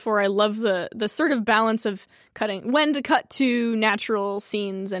mentioned before, I love the sort of balance of cutting, when to cut to natural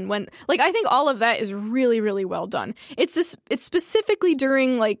scenes and when, like, I think all of that is really, really well done. It's specifically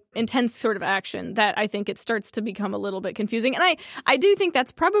during like intense sort of action that I think it starts to become a little bit confusing. And I do think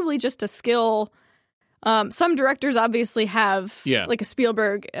that's probably just a skill. Some directors obviously have, like a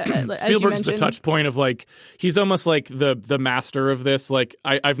Spielberg. As you Spielberg's the touch point of like, he's almost like the master of this. Like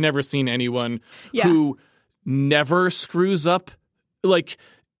I've never seen anyone who never screws up. Like,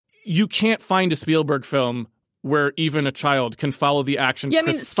 you can't find a Spielberg film where even a child can follow the action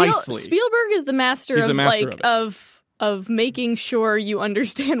precisely. Spielberg is the master of making sure you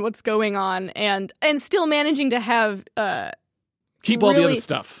understand what's going on and still managing to have keep all the other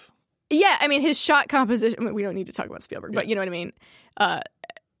stuff. Yeah, I mean, his shot composition, I mean, we don't need to talk about Spielberg, but you know what I mean?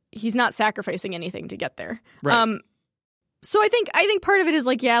 He's not sacrificing anything to get there. Right. So I think part of it is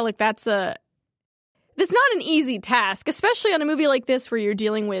like, that's not an easy task, especially on a movie like this where you're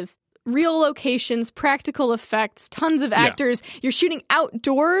dealing with real locations, practical effects, tons of actors. You're shooting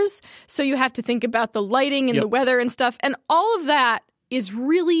outdoors, so you have to think about the lighting and the weather and stuff. And all of that is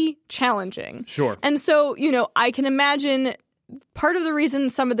really challenging. Sure. And so, I can imagine part of the reason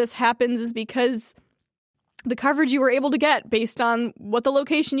some of this happens is because the coverage you were able to get based on what the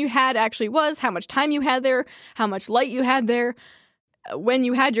location you had actually was, how much time you had there, how much light you had there, when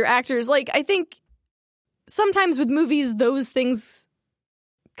you had your actors. Like, I think sometimes with movies, those things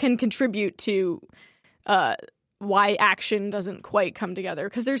can contribute to why action doesn't quite come together,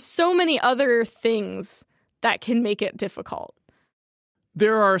 because there's so many other things that can make it difficult.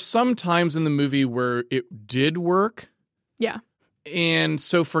 There are some times in the movie where it did work. Yeah. And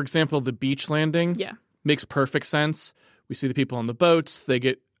so, for example, the beach landing makes perfect sense. We see the people on the boats.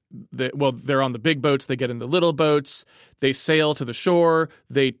 They're on the big boats. They get in the little boats. They sail to the shore.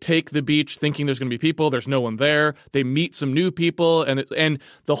 They take the beach thinking there's going to be people. There's no one there. They meet some new people. And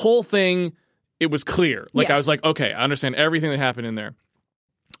the whole thing, it was clear. Like, I was like, okay, I understand everything that happened in there.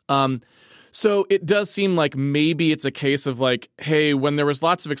 So it does seem like maybe it's a case of like, hey, when there was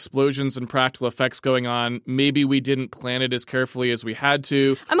lots of explosions and practical effects going on, maybe we didn't plan it as carefully as we had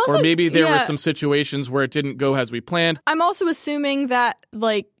to. Or maybe there were some situations where it didn't go as we planned. I'm also assuming that,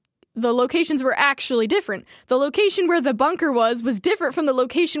 like, the locations were actually different. The location where the bunker was different from the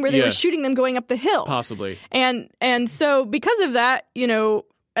location where they were shooting them going up the hill. Possibly. And so because of that,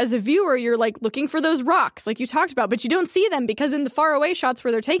 as a viewer, you're like looking for those rocks like you talked about, but you don't see them because in the far away shots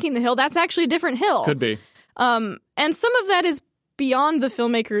where they're taking the hill, that's actually a different hill. Could be. And some of that is beyond the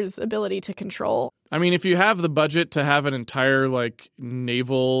filmmaker's ability to control. I mean, if you have the budget to have an entire like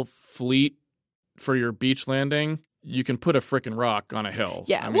naval fleet for your beach landing, you can put a frickin' rock on a hill.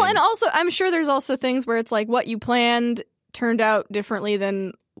 Yeah. Well, and also, I'm sure there's also things where it's like what you planned turned out differently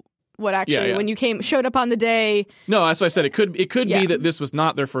than what actually when you showed up on the day. No, that's what I said. It could be that this was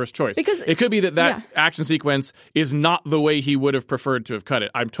not their first choice. Because it could be that action sequence is not the way he would have preferred to have cut it.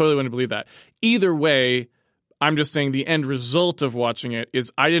 I'm totally going to believe that. Either way, I'm just saying the end result of watching it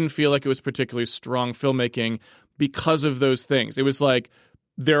is I didn't feel like it was particularly strong filmmaking because of those things. It was like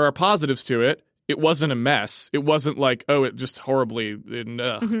there are positives to it. It wasn't a mess. It wasn't like, oh, it just horribly.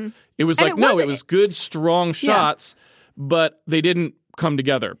 It was like, it was good, strong shots, but they didn't come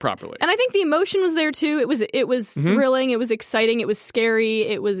together properly. And I think the emotion was there too. It was thrilling. It was exciting. It was scary.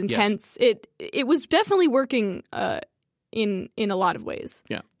 It was intense. Yes. It was definitely working in a lot of ways.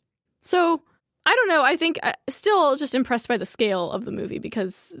 Yeah. So I don't know. I think still just impressed by the scale of the movie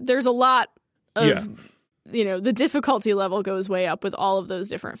because there's a lot of. The difficulty level goes way up with all of those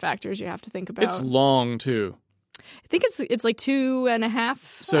different factors you have to think about. It's long too. I think it's like 2.5 hours.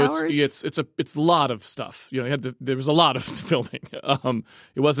 So it's a lot of stuff. There was a lot of filming.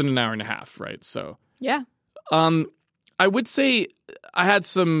 It wasn't an hour and a half, right? So yeah. I would say I had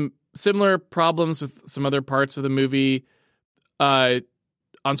some similar problems with some other parts of the movie, on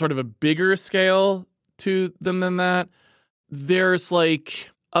sort of a bigger scale to them than that. There's like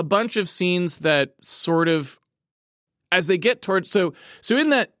a bunch of scenes that sort of, as they get towards, so in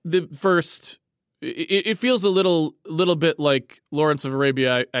that the first, it feels a little bit like Lawrence of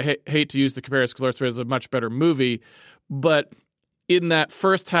Arabia. I hate to use the comparison because Lawrence of Arabia is a much better movie, but in that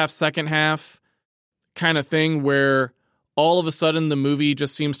first half, second half kind of thing where all of a sudden the movie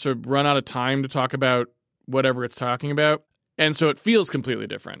just seems to run out of time to talk about whatever it's talking about, and so it feels completely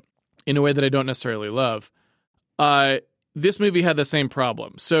different in a way that I don't necessarily love. This movie had the same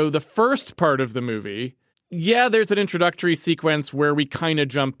problem. So the first part of the movie, there's an introductory sequence where we kind of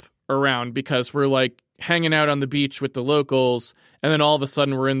jump around because we're like, hanging out on the beach with the locals, and then all of a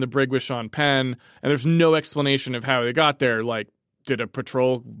sudden we're in the brig with Sean Penn, and there's no explanation of how they got there. Like, did a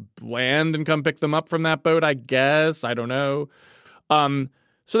patrol land and come pick them up from that boat? I guess. I don't know.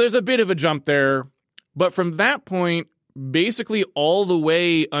 So there's a bit of a jump there. But from that point, basically all the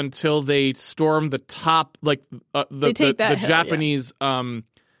way until they storm the top, like the Japanese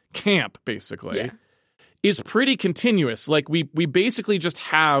camp, basically, is pretty continuous. Like we basically just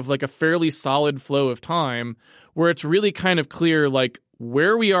have like a fairly solid flow of time where it's really kind of clear like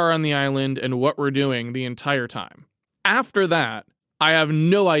where we are on the island and what we're doing the entire time. After that, I have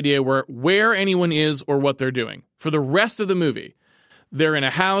no idea where anyone is or what they're doing. For the rest of the movie, they're in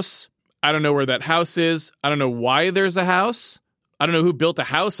a house. I don't know where that house is. I don't know why there's a house. I don't know who built a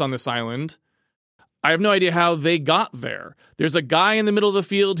house on this island. I have no idea how they got there. There's a guy in the middle of the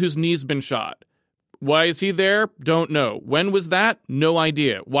field whose knee's been shot. Why is he there? Don't know. When was that? No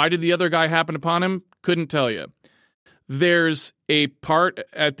idea. Why did the other guy happen upon him? Couldn't tell you. There's a part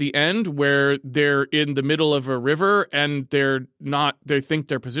at the end where they're in the middle of a river and they think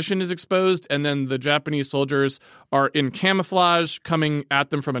their position is exposed, and then the Japanese soldiers are in camouflage coming at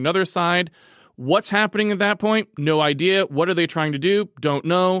them from another side. What's happening at that point? No idea. What are they trying to do? Don't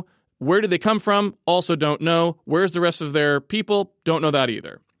know. Where did they come from? Also don't know. Where's the rest of their people? Don't know that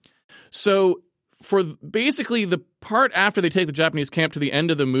either. So for basically the part after they take the Japanese camp to the end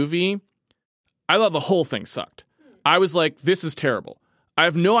of the movie, I thought the whole thing sucked. I was like, this is terrible. I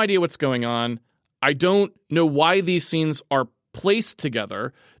have no idea what's going on. I don't know why these scenes are placed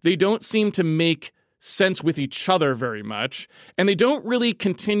together. They don't seem to make sense with each other very much, and they don't really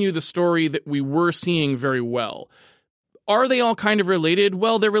continue the story that we were seeing very well. Are they all kind of related?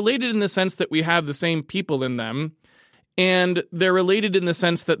 Well, they're related in the sense that we have the same people in them, and they're related in the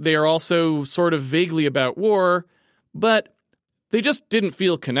sense that they are also sort of vaguely about war, but they just didn't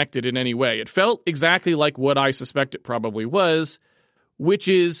feel connected in any way. It felt exactly like what I suspect it probably was, which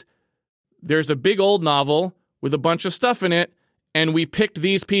is there's a big old novel with a bunch of stuff in it, and we picked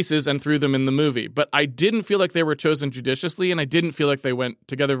these pieces and threw them in the movie. But I didn't feel like they were chosen judiciously, and I didn't feel like they went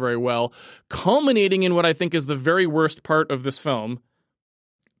together very well, culminating in what I think is the very worst part of this film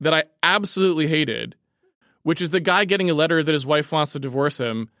that I absolutely hated, which is the guy getting a letter that his wife wants to divorce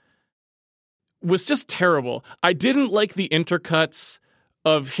him, was just terrible. I didn't like the intercuts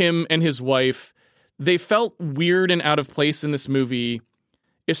of him and his wife. They felt weird and out of place in this movie,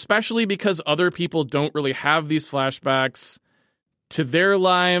 especially because other people don't really have these flashbacks to their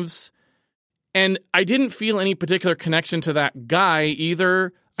lives. And I didn't feel any particular connection to that guy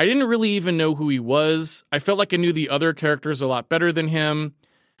either. I didn't really even know who he was. I felt like I knew the other characters a lot better than him.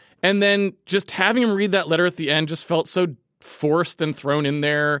 And then just having him read that letter at the end just felt so forced and thrown in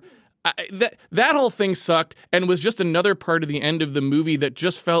there. That whole thing sucked and was just another part of the end of the movie that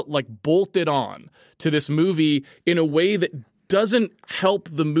just felt like bolted on to this movie in a way that doesn't help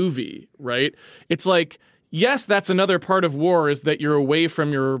the movie, right? It's like, yes, that's another part of war, is that you're away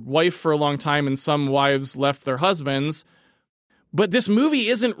from your wife for a long time and some wives left their husbands. But this movie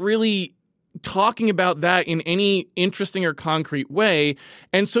isn't really talking about that in any interesting or concrete way.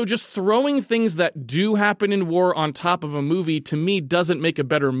 And so just throwing things that do happen in war on top of a movie, to me, doesn't make a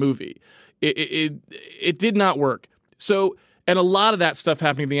better movie. It did not work. So, and a lot of that stuff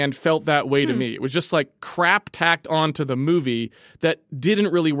happening at the end felt that way to me. It was just like crap tacked onto the movie that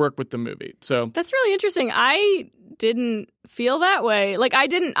didn't really work with the movie. So that's really interesting. I didn't feel that way. Like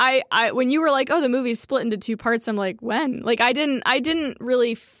I when you were like, oh, the movie's split into two parts, I'm like, when? Like I didn't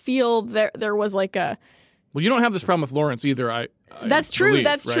really feel there was like a. Well, you don't have this problem with Lawrence either. That's true. Believe,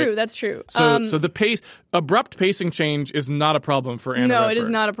 that's right? true. That's true. So the abrupt pacing change is not a problem for Anna. No, Redford. it is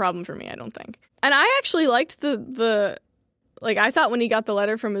not a problem for me, I don't think. And I actually liked the like, I thought when he got the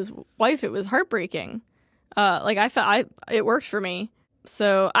letter from his wife, it was heartbreaking. Like I thought it worked for me.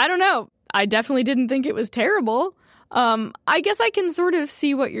 So I don't know. I definitely didn't think it was terrible. I guess I can sort of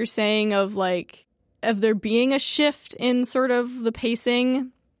see what you're saying of there being a shift in sort of the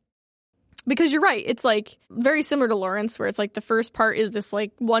pacing. Because you're right. It's like very similar to Lawrence, where it's like the first part is this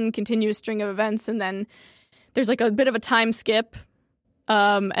like one continuous string of events, and then there's like a bit of a time skip.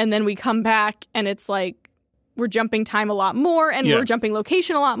 And then we come back and it's like we're jumping time a lot more, and we're jumping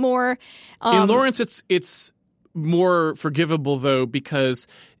location a lot more. In Lawrence, it's more forgivable, though, because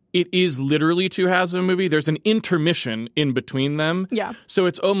it is literally two halves of a movie. There's an intermission in between them. Yeah. So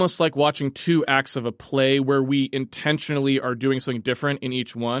it's almost like watching two acts of a play where we intentionally are doing something different in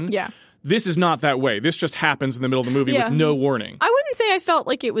each one. Yeah. This is not that way. This just happens in the middle of the movie with no warning. I wouldn't say I felt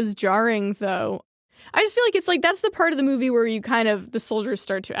like it was jarring, though. I just feel like it's like that's the part of the movie where you kind of, the soldiers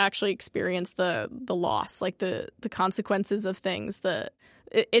start to actually experience the loss, like the consequences of things.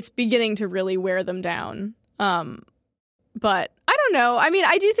 it's beginning to really wear them down. But I don't know. I mean,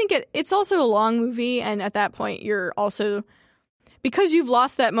 I do think it's also a long movie, and at that point, you're also, because you've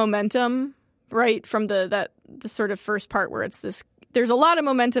lost that momentum, right, from the sort of first part where it's this. There's a lot of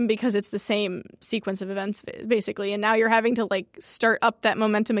momentum because it's the same sequence of events, basically, and now you're having to like start up that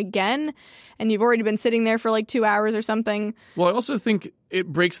momentum again, and you've already been sitting there for like 2 hours or something. Well, I also think it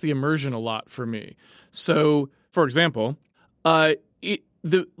breaks the immersion a lot for me. So, for example, like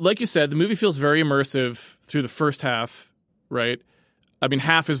you said, the movie feels very immersive through the first half. Right? I mean,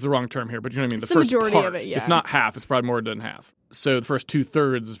 half is the wrong term here, but you know what I mean? It's the first majority part, of it, yeah. It's not half. It's probably more than half. So the first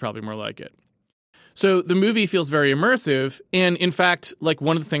 2/3 is probably more like it. So the movie feels very immersive. And in fact, like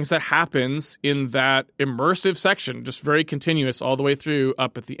one of the things that happens in that immersive section, just very continuous all the way through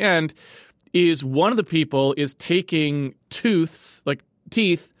up at the end, is one of the people is taking teeth,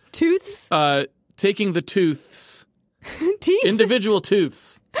 taking the tooths, teeth, individual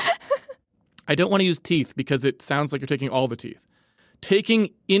tooths. I don't want to use teeth because it sounds like you're taking all the teeth. Taking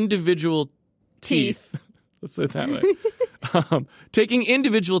individual teeth. Let's say it that way. Taking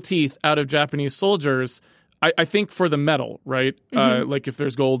individual teeth out of Japanese soldiers, I think for the metal, right? Mm-hmm. Like if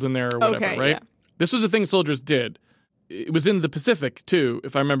there's gold in there or whatever, okay, right? Yeah. This was a thing soldiers did. It was in the Pacific, too,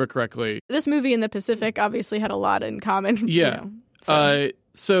 if I remember correctly. This movie and the Pacific obviously had a lot in common. Yeah. And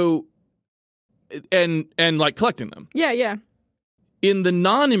like collecting them. Yeah. In the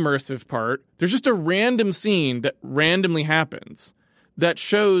non-immersive part, there's just a random scene that randomly happens that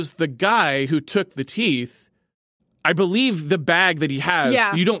shows the guy who took the teeth. I believe the bag that he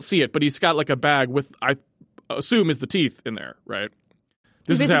has, you don't see it, but he's got like a bag with, I assume, is the teeth in there, right?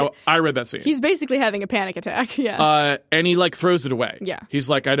 This is how I read that scene. He's basically having a panic attack, yeah. And he like throws it away. Yeah. He's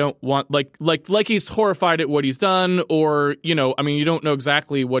like, I don't want, like he's horrified at what he's done, or, you know, I mean, you don't know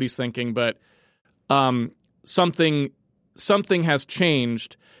exactly what he's thinking, but something has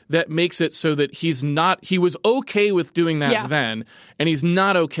changed that makes it so that he was okay with doing that then, and he's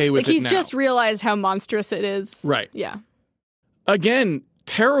not okay with it now. He's just realized how monstrous it is. Right. Yeah. Again,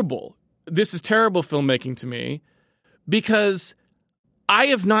 terrible. This is terrible filmmaking to me because I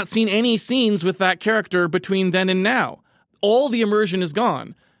have not seen any scenes with that character between then and now. All the immersion is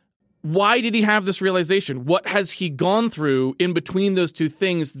gone. Why did he have this realization? What has he gone through in between those two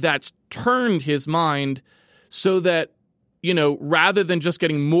things that's turned his mind so that, you know, rather than just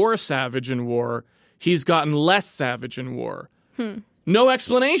getting more savage in war, he's gotten less savage in war? No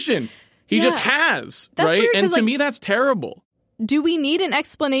explanation. He just has, that's right? Weird, and to me, that's terrible. Do we need an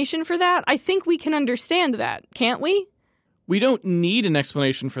explanation for that? I think we can understand that, can't we? We don't need an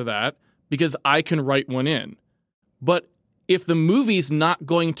explanation for that because I can write one in. But if the movie's not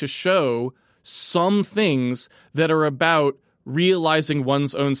going to show some things that are about realizing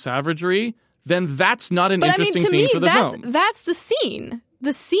one's own savagery, then that's not an interesting scene for the film. That's the scene.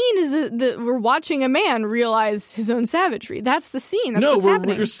 The scene is that we're watching a man realize his own savagery. That's the scene. That's what's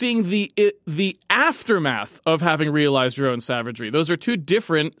happening. We're seeing the aftermath of having realized your own savagery. Those are two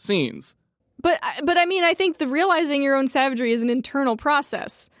different scenes. But I mean, I think the realizing your own savagery is an internal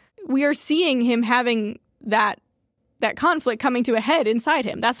process. We are seeing him having that conflict coming to a head inside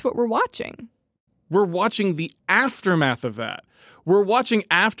him. That's what we're watching. We're watching the aftermath of that. We're watching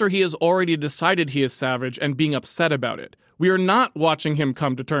after he has already decided he is savage and being upset about it. We are not watching him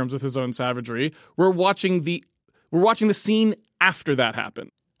come to terms with his own savagery. We're watching the scene after that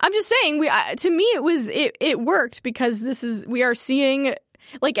happened. I'm just saying, to me, it worked because we are seeing,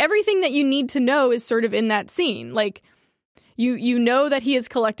 like, everything that you need to know is sort of in that scene. Like, you know that he has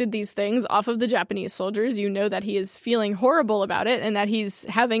collected these things off of the Japanese soldiers. You know that he is feeling horrible about it and that he's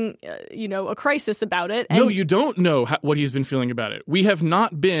having, a crisis about it. And no, you don't know what he's been feeling about it. We have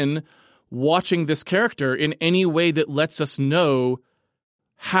not been watching this character in any way that lets us know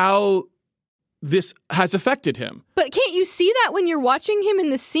how this has affected him. But can't you see that when you're watching him in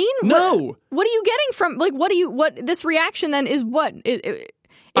the scene? No. What are you getting from, like, what this reaction then is what?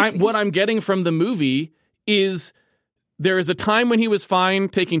 What I'm getting from the movie is there is a time when he was fine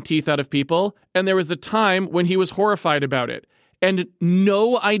taking teeth out of people, and there was a time when he was horrified about it, and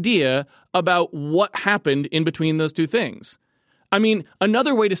no idea about what happened in between those two things. I mean,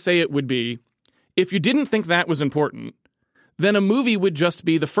 another way to say it would be, if you didn't think that was important, then a movie would just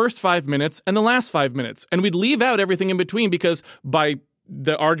be the first 5 minutes and the last 5 minutes, and we'd leave out everything in between because by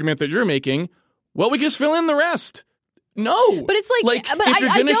the argument that you're making, well, we can just fill in the rest. No. But it's like but if you're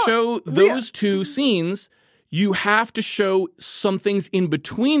going to show those two scenes, you have to show some things in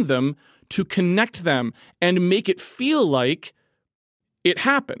between them to connect them and make it feel like it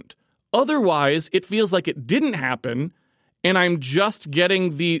happened. Otherwise, it feels like it didn't happen, and I'm just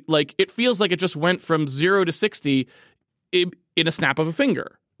getting it feels like it just went from 0 to 60 in a snap of a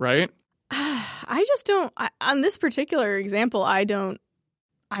finger, right? I just don't. On this particular example, I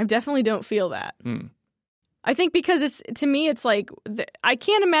definitely don't feel that. I think because to me, it's like, I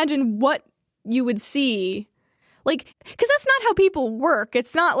can't imagine what you would see. Like, because that's not how people work.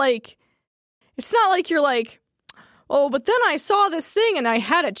 It's not like you're like, oh, but then I saw this thing and I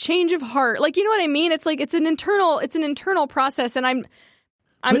had a change of heart. Like, you know what I mean? It's like, it's an internal process. And I'm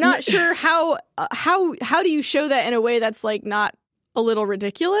not sure how do you show that in a way that's like not a little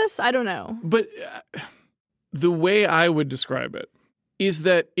ridiculous? I don't know. But the way I would describe it is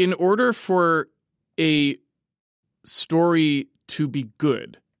that in order for a story to be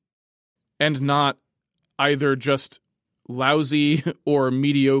good and not either just lousy or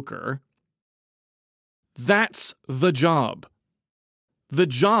mediocre, that's the job. The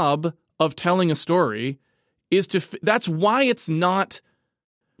job of telling a story is to... That's why you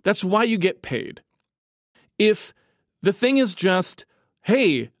get paid. If the thing is just,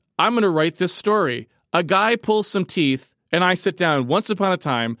 hey, I'm going to write this story. A guy pulls some teeth, and I sit down. Once upon a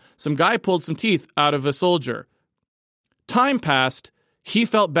time, some guy pulled some teeth out of a soldier. Time passed. He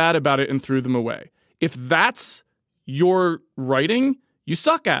felt bad about it and threw them away. If that's your writing, you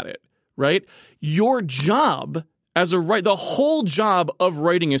suck at it, right? Your job as the whole job of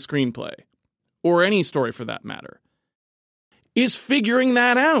writing a screenplay, or any story for that matter, is figuring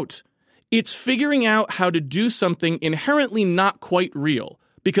that out. It's figuring out how to do something inherently not quite real,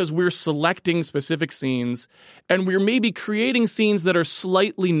 because we're selecting specific scenes, and we're maybe creating scenes that are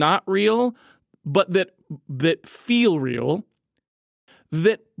slightly not real, but that feel real,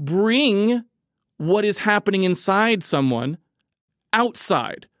 that bring what is happening inside someone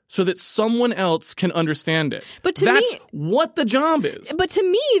outside, so that someone else can understand it. But that's what the job is. But to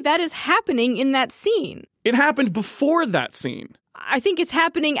me, that is happening in that scene. It happened before that scene. I think it's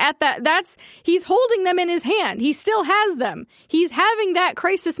happening at he's holding them in his hand. He still has them. He's having that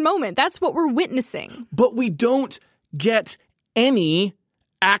crisis moment. That's what we're witnessing. But we don't get any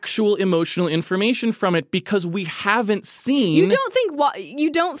actual emotional information from it because we haven't seen... You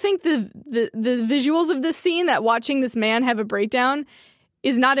don't think the visuals of this scene, that watching this man have a breakdown,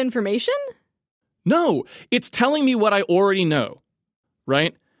 is not information? No, it's telling me what I already know,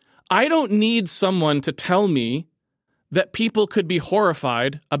 right? I don't need someone to tell me that people could be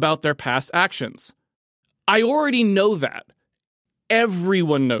horrified about their past actions. I already know that.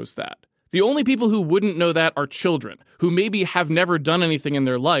 Everyone knows that. The only people who wouldn't know that are children, who maybe have never done anything in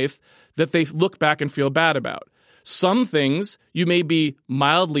their life that they look back and feel bad about. Some things you may be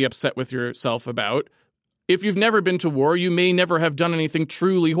mildly upset with yourself about. If you've never been to war, you may never have done anything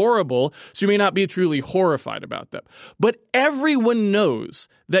truly horrible, so you may not be truly horrified about them. But everyone knows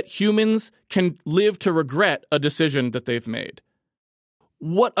that humans can live to regret a decision that they've made.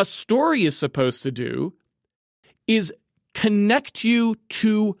 What a story is supposed to do is connect you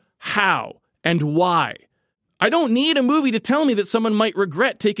to how and why. I don't need a movie to tell me that someone might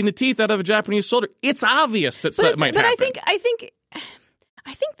regret taking the teeth out of a Japanese soldier. It's obvious that that might happen. But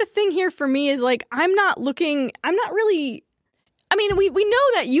I think the thing here for me is like, I'm not really, I mean, we know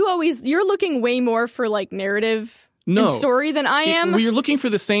that you're looking way more for like narrative and story than I am. You're looking for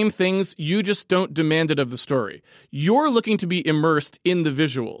the same things, you just don't demand it of the story. You're looking to be immersed in the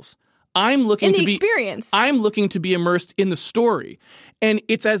visuals. I'm looking to be experience. I'm looking to be immersed in the story. And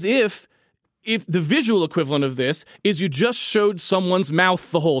it's as if the visual equivalent of this is you just showed someone's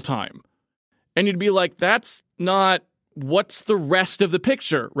mouth the whole time. And you'd be like, that's not... What's the rest of the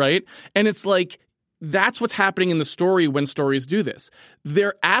picture, right? And it's like, that's what's happening in the story when stories do this.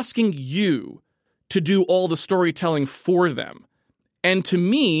 They're asking you to do all the storytelling for them. And to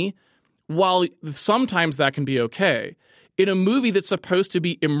me, while sometimes that can be okay, in a movie that's supposed to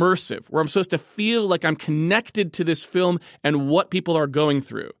be immersive, where I'm supposed to feel like I'm connected to this film and what people are going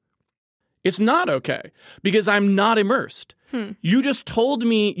through, it's not okay, because I'm not immersed. You just told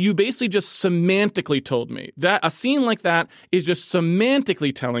me, you basically just semantically told me that a scene like that is just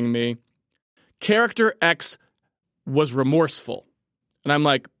semantically telling me character X was remorseful. And I'm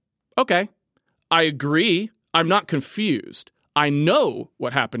like, okay, I agree. I'm not confused. I know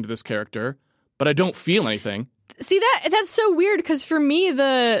what happened to this character, but I don't feel anything. See, that's so weird, because for me,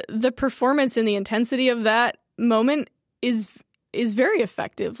 the performance and the intensity of that moment is very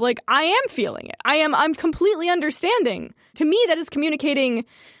effective. Like, I am feeling it. I'm completely understanding. To me, that is communicating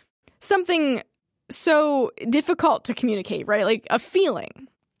something so difficult to communicate, right? Like a feeling.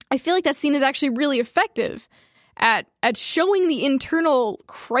 I feel like that scene is actually really effective at showing the internal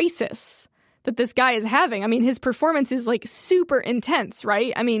crisis that this guy is having. I mean, his performance is like super intense,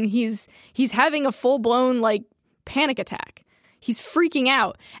 right? I mean, he's having a full-blown like panic attack. He's freaking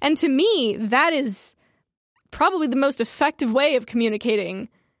out. And to me, that is probably the most effective way of communicating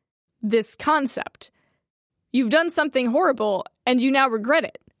this concept. You've done something horrible and you now regret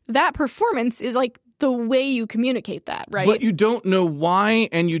it. That performance is like the way you communicate that, right? But you don't know why,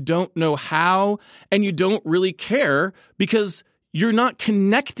 and you don't know how, and you don't really care because you're not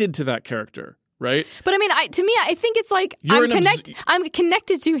connected to that character, right? But I mean, I think it's like I'm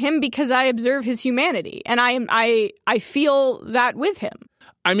connected to him because I observe his humanity, and I feel that with him.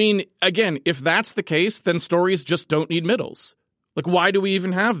 I mean, again, if that's the case, then stories just don't need middles. Like, why do we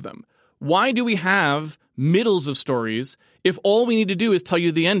even have them? Why do we have middles of stories if all we need to do is tell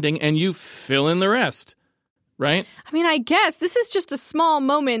you the ending and you fill in the rest, right? I mean, I guess this is just a small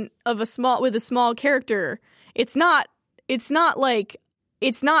moment with a small character. It's not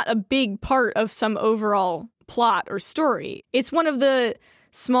a big part of some overall plot or story. It's one of the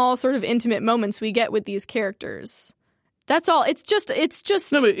small sort of intimate moments we get with these characters. That's all. It's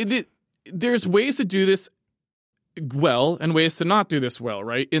just. No, but there's ways to do this well and ways to not do this well,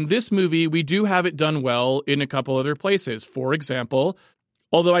 right? In this movie, we do have it done well in a couple other places. For example,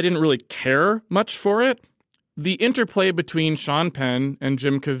 although I didn't really care much for it, the interplay between Sean Penn and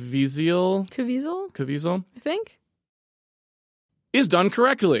Jim Caviezel, I think, is done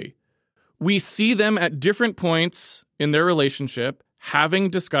correctly. We see them at different points in their relationship having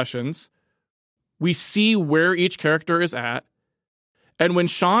discussions. We see where each character is at. And when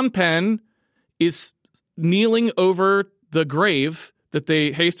Sean Penn is kneeling over the grave that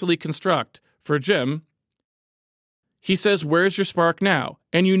they hastily construct for Jim, he says, "Where's your spark now?"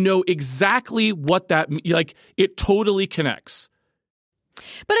 And you know exactly what that, like, it totally connects.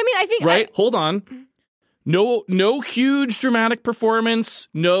 But I mean, I think... Right? Hold on. No huge dramatic performance,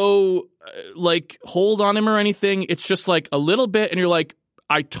 no, like, hold on him or anything. It's just, like, a little bit, and you're like,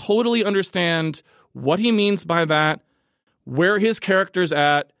 I totally understand what he means by that, where his character's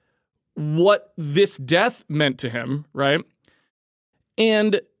at, what this death meant to him, right?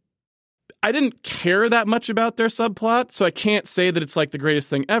 And I didn't care that much about their subplot, so I can't say that it's like the greatest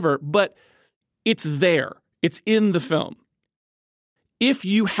thing ever, but it's there. It's in the film. If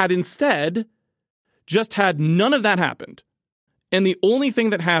you had instead just had none of that happened, and the only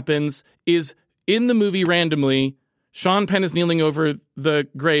thing that happens is in the movie randomly, Sean Penn is kneeling over the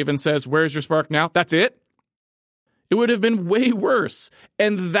grave and says, "Where's your spark now?" That's it. It would have been way worse.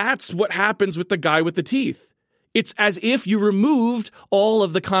 And that's what happens with the guy with the teeth. It's as if you removed all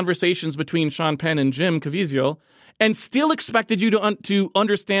of the conversations between Sean Penn and Jim Caviezel and still expected you to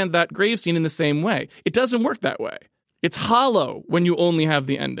understand that grave scene in the same way. It doesn't work that way. It's hollow when you only have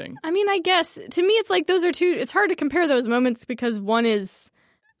the ending. I mean, I guess, to me, it's like those are two... It's hard to compare those moments because one is,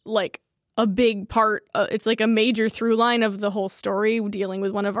 like, a big part, it's like a major through line of the whole story dealing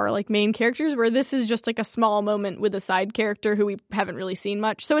with one of our like main characters, where this is just like a small moment with a side character who we haven't really seen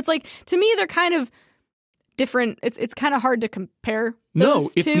much. So it's like, to me, they're kind of different. It's kind of hard to compare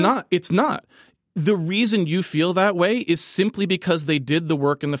those it's two. It's not. The reason you feel that way is simply because they did the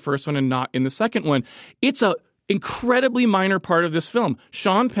work in the first one and not in the second one. It's a incredibly minor part of this film.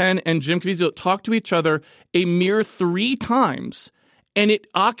 Sean Penn and Jim Caviezel talk to each other a mere 3 times. And it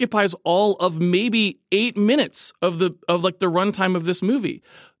occupies all of maybe 8 minutes of the runtime of this movie.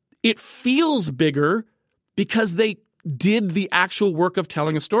 It feels bigger because they did the actual work of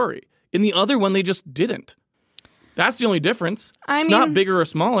telling a story. In the other one, they just didn't. That's the only difference. It's not bigger or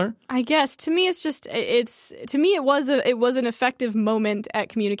smaller. I guess to me, it was an effective moment at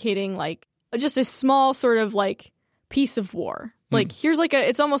communicating like just a small sort of like piece of war. Like here's like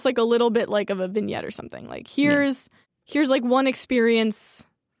it's almost like a little bit like of a vignette or something. Like here's like one experience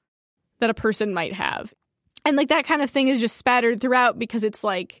that a person might have. And like that kind of thing is just spattered throughout because it's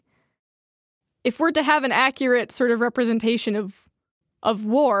like, if we're to have an accurate sort of representation of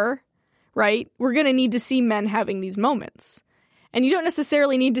war, right, we're going to need to see men having these moments. And you don't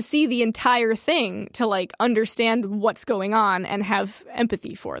necessarily need to see the entire thing to like understand what's going on and have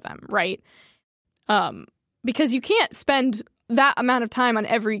empathy for them, right? Because you can't spend that amount of time on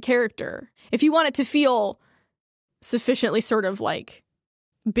every character. If you want it to feel sufficiently sort of like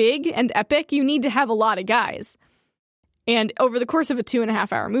big and epic, you need to have a lot of guys. And over the course of a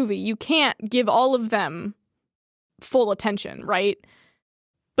 2.5-hour movie, you can't give all of them full attention, right?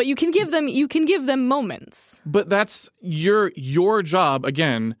 But you can give them moments. But that's your job,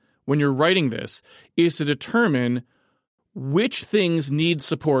 again, when you're writing this, is to determine which things need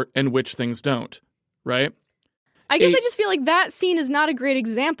support and which things don't, right? I guess I just feel like that scene is not a great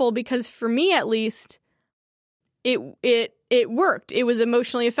example because for me at least, it worked. It was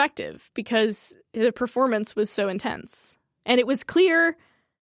emotionally effective because the performance was so intense. And it was clear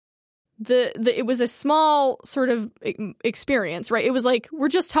it was a small sort of experience, right? It was like, we're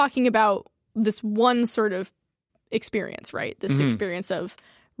just talking about this one sort of experience, right? This experience of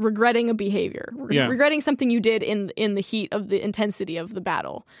regretting a behavior, regretting something you did in the heat of the intensity of the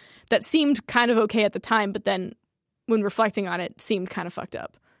battle that seemed kind of okay at the time, but then when reflecting on it, seemed kind of fucked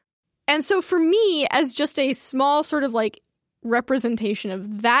up. And so for me, as just a small sort of like representation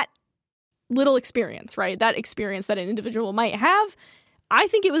of that little experience, right? That experience that an individual might have, I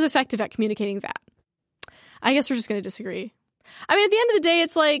think it was effective at communicating that. I guess we're just going to disagree. I mean, at the end of the day,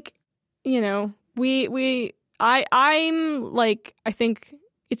 it's like, you know, I'm like, I think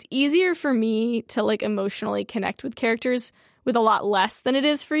it's easier for me to like emotionally connect with characters with a lot less than it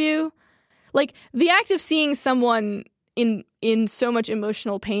is for you. Like the act of seeing someone in so much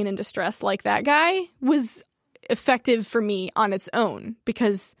emotional pain and distress like that guy was effective for me on its own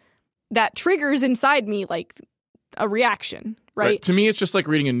because that triggers inside me like a reaction. Right. To me, it's just like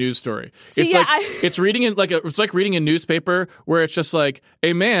reading a news story. See, it's yeah, like it's like reading a newspaper where it's just like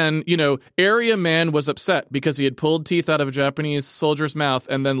a man, you know, area man was upset because he had pulled teeth out of a Japanese soldier's mouth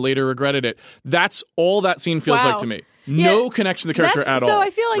and then later regretted it. That's all that scene feels like to me. No connection to the character at all. So I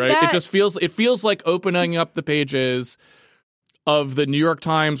feel like right? It feels like opening up the pages of the New York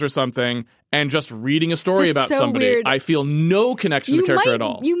Times or something and just reading a story about so somebody. Weird. I feel no connection to the character at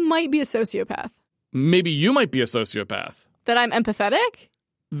all. You might be a sociopath. Maybe you might be a sociopath. That I'm empathetic?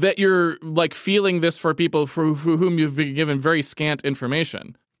 That you're like feeling this for people for whom you've been given very scant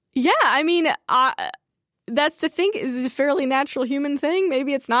information. Yeah, I mean, that's to think is a fairly natural human thing.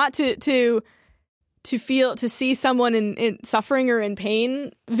 Maybe it's not to see someone in suffering or in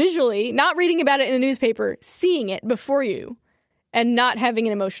pain visually, not reading about it in a newspaper, seeing it before you. And not having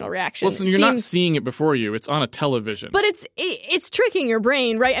an emotional reaction. Well, so you're not seeing it before you. It's on a television. But it's tricking your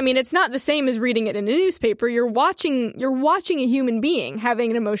brain, right? I mean, it's not the same as reading it in a newspaper. You're watching a human being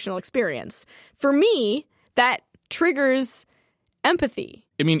having an emotional experience. For me, that triggers empathy.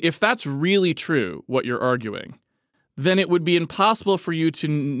 I mean, if that's really true, what you're arguing, then it would be impossible for you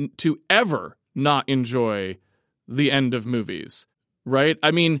to ever not enjoy the end of movies. Right? I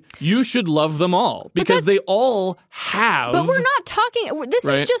mean, you should love them all because they all have. But we're not talking. This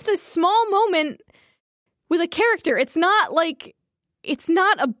is just a small moment with a character. It's not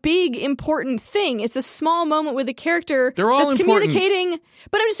a big important thing. It's a small moment with a character They're all that's important. communicating.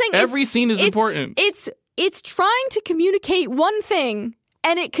 But I'm just saying every scene is important. It's trying to communicate one thing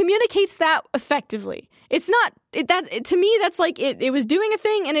and it communicates that effectively. It's not to me that's like it was doing a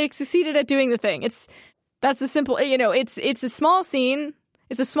thing and it succeeded at doing the thing. That's a simple, you know, it's a small scene,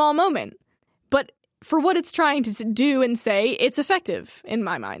 it's a small moment. But for what it's trying to do and say, it's effective in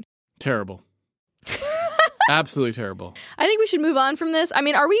my mind. Terrible. Absolutely terrible. I think we should move on from this. I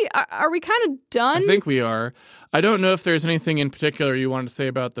mean, are we kind of done? I think we are. I don't know if there's anything in particular you wanted to say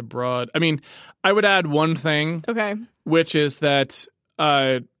about the broad. I mean, I would add one thing. Okay. Which is that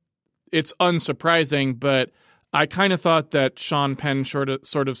it's unsurprising, but I kind of thought that Sean Penn sort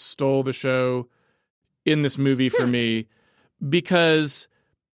of stole the show in this movie for me because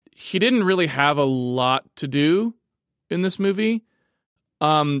he didn't really have a lot to do in this movie.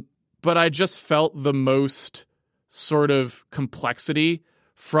 But I just felt the most sort of complexity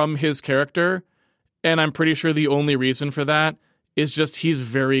from his character. And I'm pretty sure the only reason for that is just he's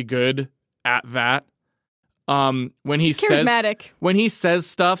very good at that. When he's charismatic. When he says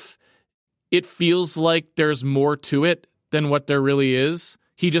stuff, it feels like there's more to it than what there really is.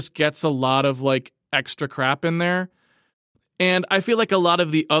 He just gets a lot of like extra crap in there. And I feel like a lot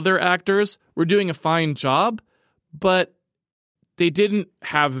of the other actors were doing a fine job, but they didn't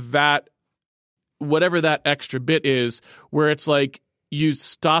have that, whatever that extra bit is, where it's like you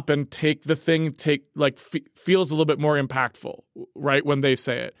stop and take the thing, feels a little bit more impactful, right, when they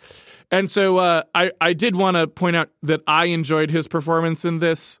say it. And so I did want to point out that I enjoyed his performance in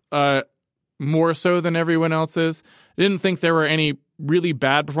this more so than everyone else's. I didn't think there were any really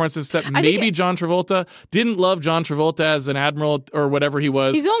bad performances, except maybe John Travolta. Didn't love John Travolta as an admiral or whatever he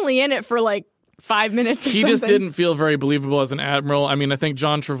was. He's only in it for like 5 minutes or something. He just didn't feel very believable as an admiral. I mean, I think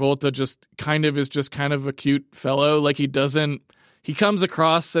John Travolta is kind of a cute fellow. Like he comes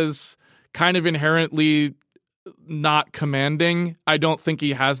across as kind of inherently not commanding. I don't think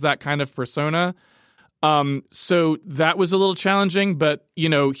he has that kind of persona. So that was a little challenging, but you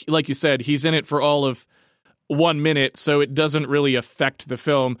know, like you said, he's in it for all of 1 minute, so it doesn't really affect the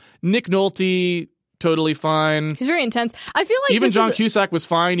film. Nick Nolte, totally fine. He's very intense. I feel like even John Cusack was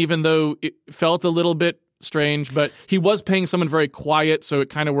fine, even though it felt a little bit strange, but he was playing someone very quiet, so it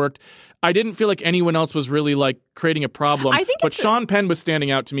kind of worked. I didn't feel like anyone else was really like creating a problem. But Sean Penn was standing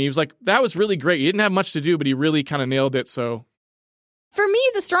out to me. He was like, that was really great. He didn't have much to do, but he really kind of nailed it. So for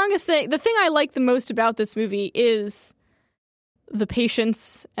me, the thing I like the most about this movie is the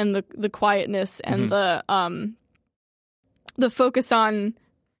patience and the quietness and the the focus on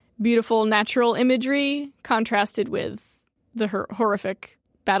beautiful natural imagery contrasted with the horrific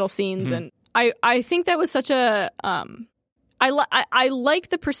battle scenes. And I think that was such a I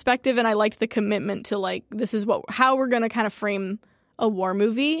liked the perspective, and I liked the commitment to like, this is how we're going to kind of frame a war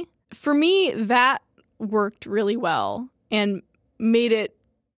movie. For me, that worked really well and made it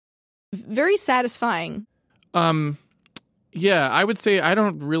very satisfying. Yeah, I would say I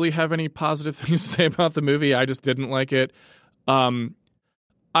don't really have any positive things to say about the movie. I just didn't like it. I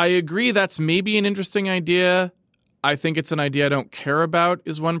agree that's maybe an interesting idea. I think it's an idea I don't care about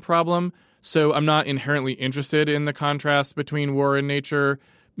is one problem. So I'm not inherently interested in the contrast between war and nature.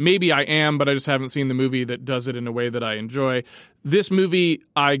 Maybe I am, but I just haven't seen the movie that does it in a way that I enjoy. This movie,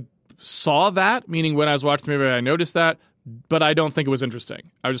 I saw that, meaning when I was watching the movie, I noticed that, but I don't think it was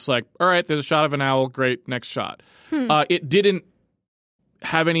interesting. I was just like, all right, there's a shot of an owl. Great, next shot. It didn't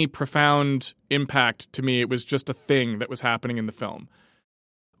have any profound impact to me. It was just a thing that was happening in the film.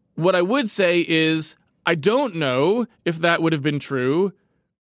 What I would say is I don't know if that would have been true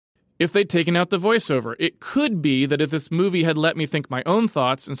if they'd taken out the voiceover. It could be that if this movie had let me think my own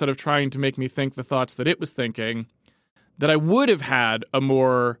thoughts instead of trying to make me think the thoughts that it was thinking, that I would have had a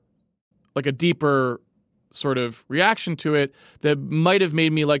more, like a deeper sort of reaction to it that might have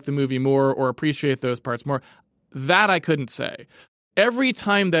made me like the movie more or appreciate those parts more. That I couldn't say. Every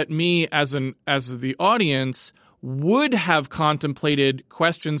time that me as the audience would have contemplated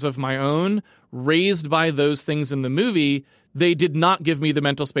questions of my own raised by those things in the movie, they did not give me the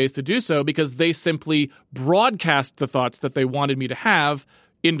mental space to do so because they simply broadcast the thoughts that they wanted me to have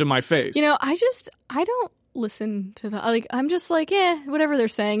into my face. You know, I don't listen to I'm just like, whatever they're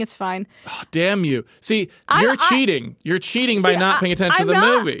saying, it's fine. Oh, damn you. See, you're cheating. You're cheating by not paying attention to the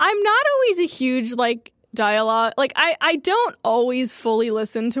movie. I'm not always a huge, dialogue. I don't always fully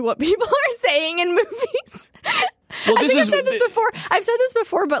listen to what people are saying in movies. Well, I've said this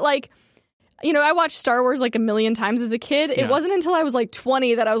before, but I watched Star Wars a million times as a kid. It wasn't until I was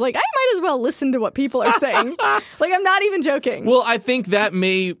 20 that I was like, I might as well listen to what people are saying. I'm not even joking. Well, I think that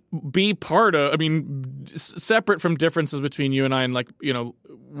may be part of, separate from differences between you and I and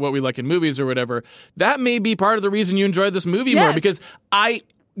what we like in movies or whatever, that may be part of the reason you enjoyed this movie more, because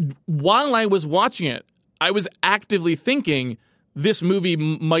while I was watching it, I was actively thinking this movie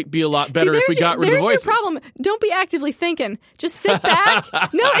might be a lot better if we got rid of the voices. There's your problem. Don't be actively thinking. Just sit back.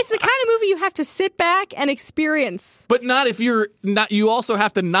 No, it's the kind of movie you have to sit back and experience. But not if you're not. You also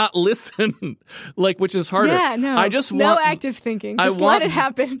have to not listen, which is harder. Yeah, no. I just want no active thinking. Just let it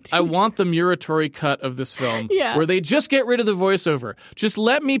happen. I want the Muratori cut of this film, where they just get rid of the voiceover. Just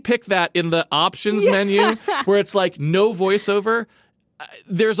let me pick that in the options menu, where it's no voiceover.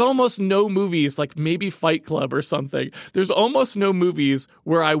 There's almost no movies, maybe Fight Club or something. There's almost no movies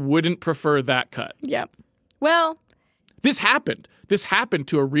where I wouldn't prefer that cut. Yep. Well, this happened. This happened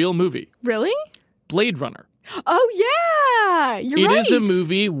to a real movie. Really? Blade Runner. Oh, yeah. You're right. It is a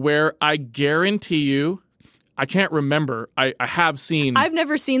movie where I guarantee you, I can't remember. I have seen. I've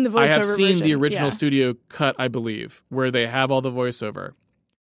never seen the voiceover version. I have seen the original studio cut, I believe, where they have all the voiceover.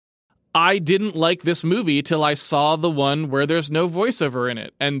 I didn't like this movie till I saw the one where there's no voiceover in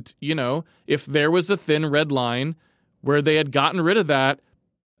it. And, if there was a thin red line where they had gotten rid of that,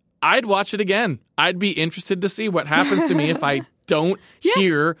 I'd watch it again. I'd be interested to see what happens to me if I don't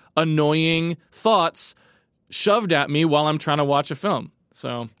hear annoying thoughts shoved at me while I'm trying to watch a film.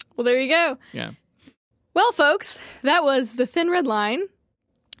 So, well, there you go. Yeah. Well, folks, that was The Thin Red Line.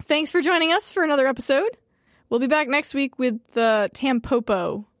 Thanks for joining us for another episode. We'll be back next week with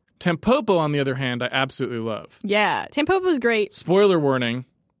Tampopo. Tampopo, on the other hand, I absolutely love. Yeah, Tampopo's great. Spoiler warning.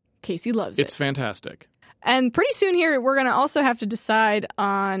 Casey loves it. It's fantastic. And pretty soon here, we're going to also have to decide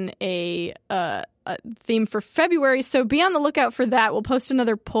on a theme for February, so be on the lookout for that. We'll post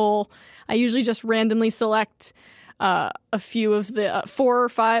another poll. I usually just randomly select a few of the 4 or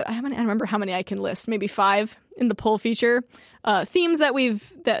 5. I don't remember how many I can list. Maybe 5 in the poll feature. Themes that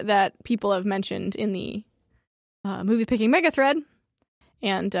that people have mentioned in the movie picking mega thread.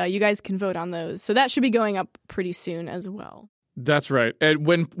 And you guys can vote on those. So that should be going up pretty soon as well. That's right. And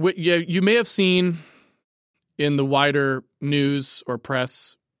when you may have seen in the wider news or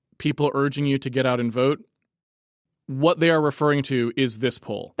press people urging you to get out and vote. What they are referring to is this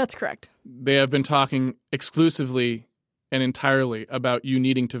poll. That's correct. They have been talking exclusively and entirely about you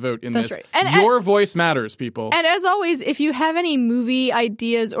needing to vote in this. That's right. Your voice matters, people. And as always, if you have any movie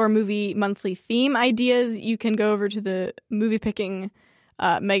ideas or movie monthly theme ideas, you can go over to the movie picking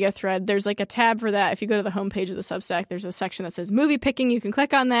mega thread. There's a tab for that. If you go to the homepage of the Substack, there's a section that says movie picking. You can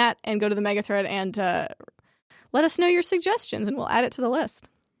click on that and go to the mega thread and let us know your suggestions, and we'll add it to the list.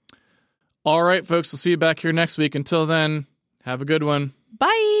 All right, folks. We'll see you back here next week. Until then, Have a good one.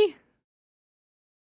 Bye.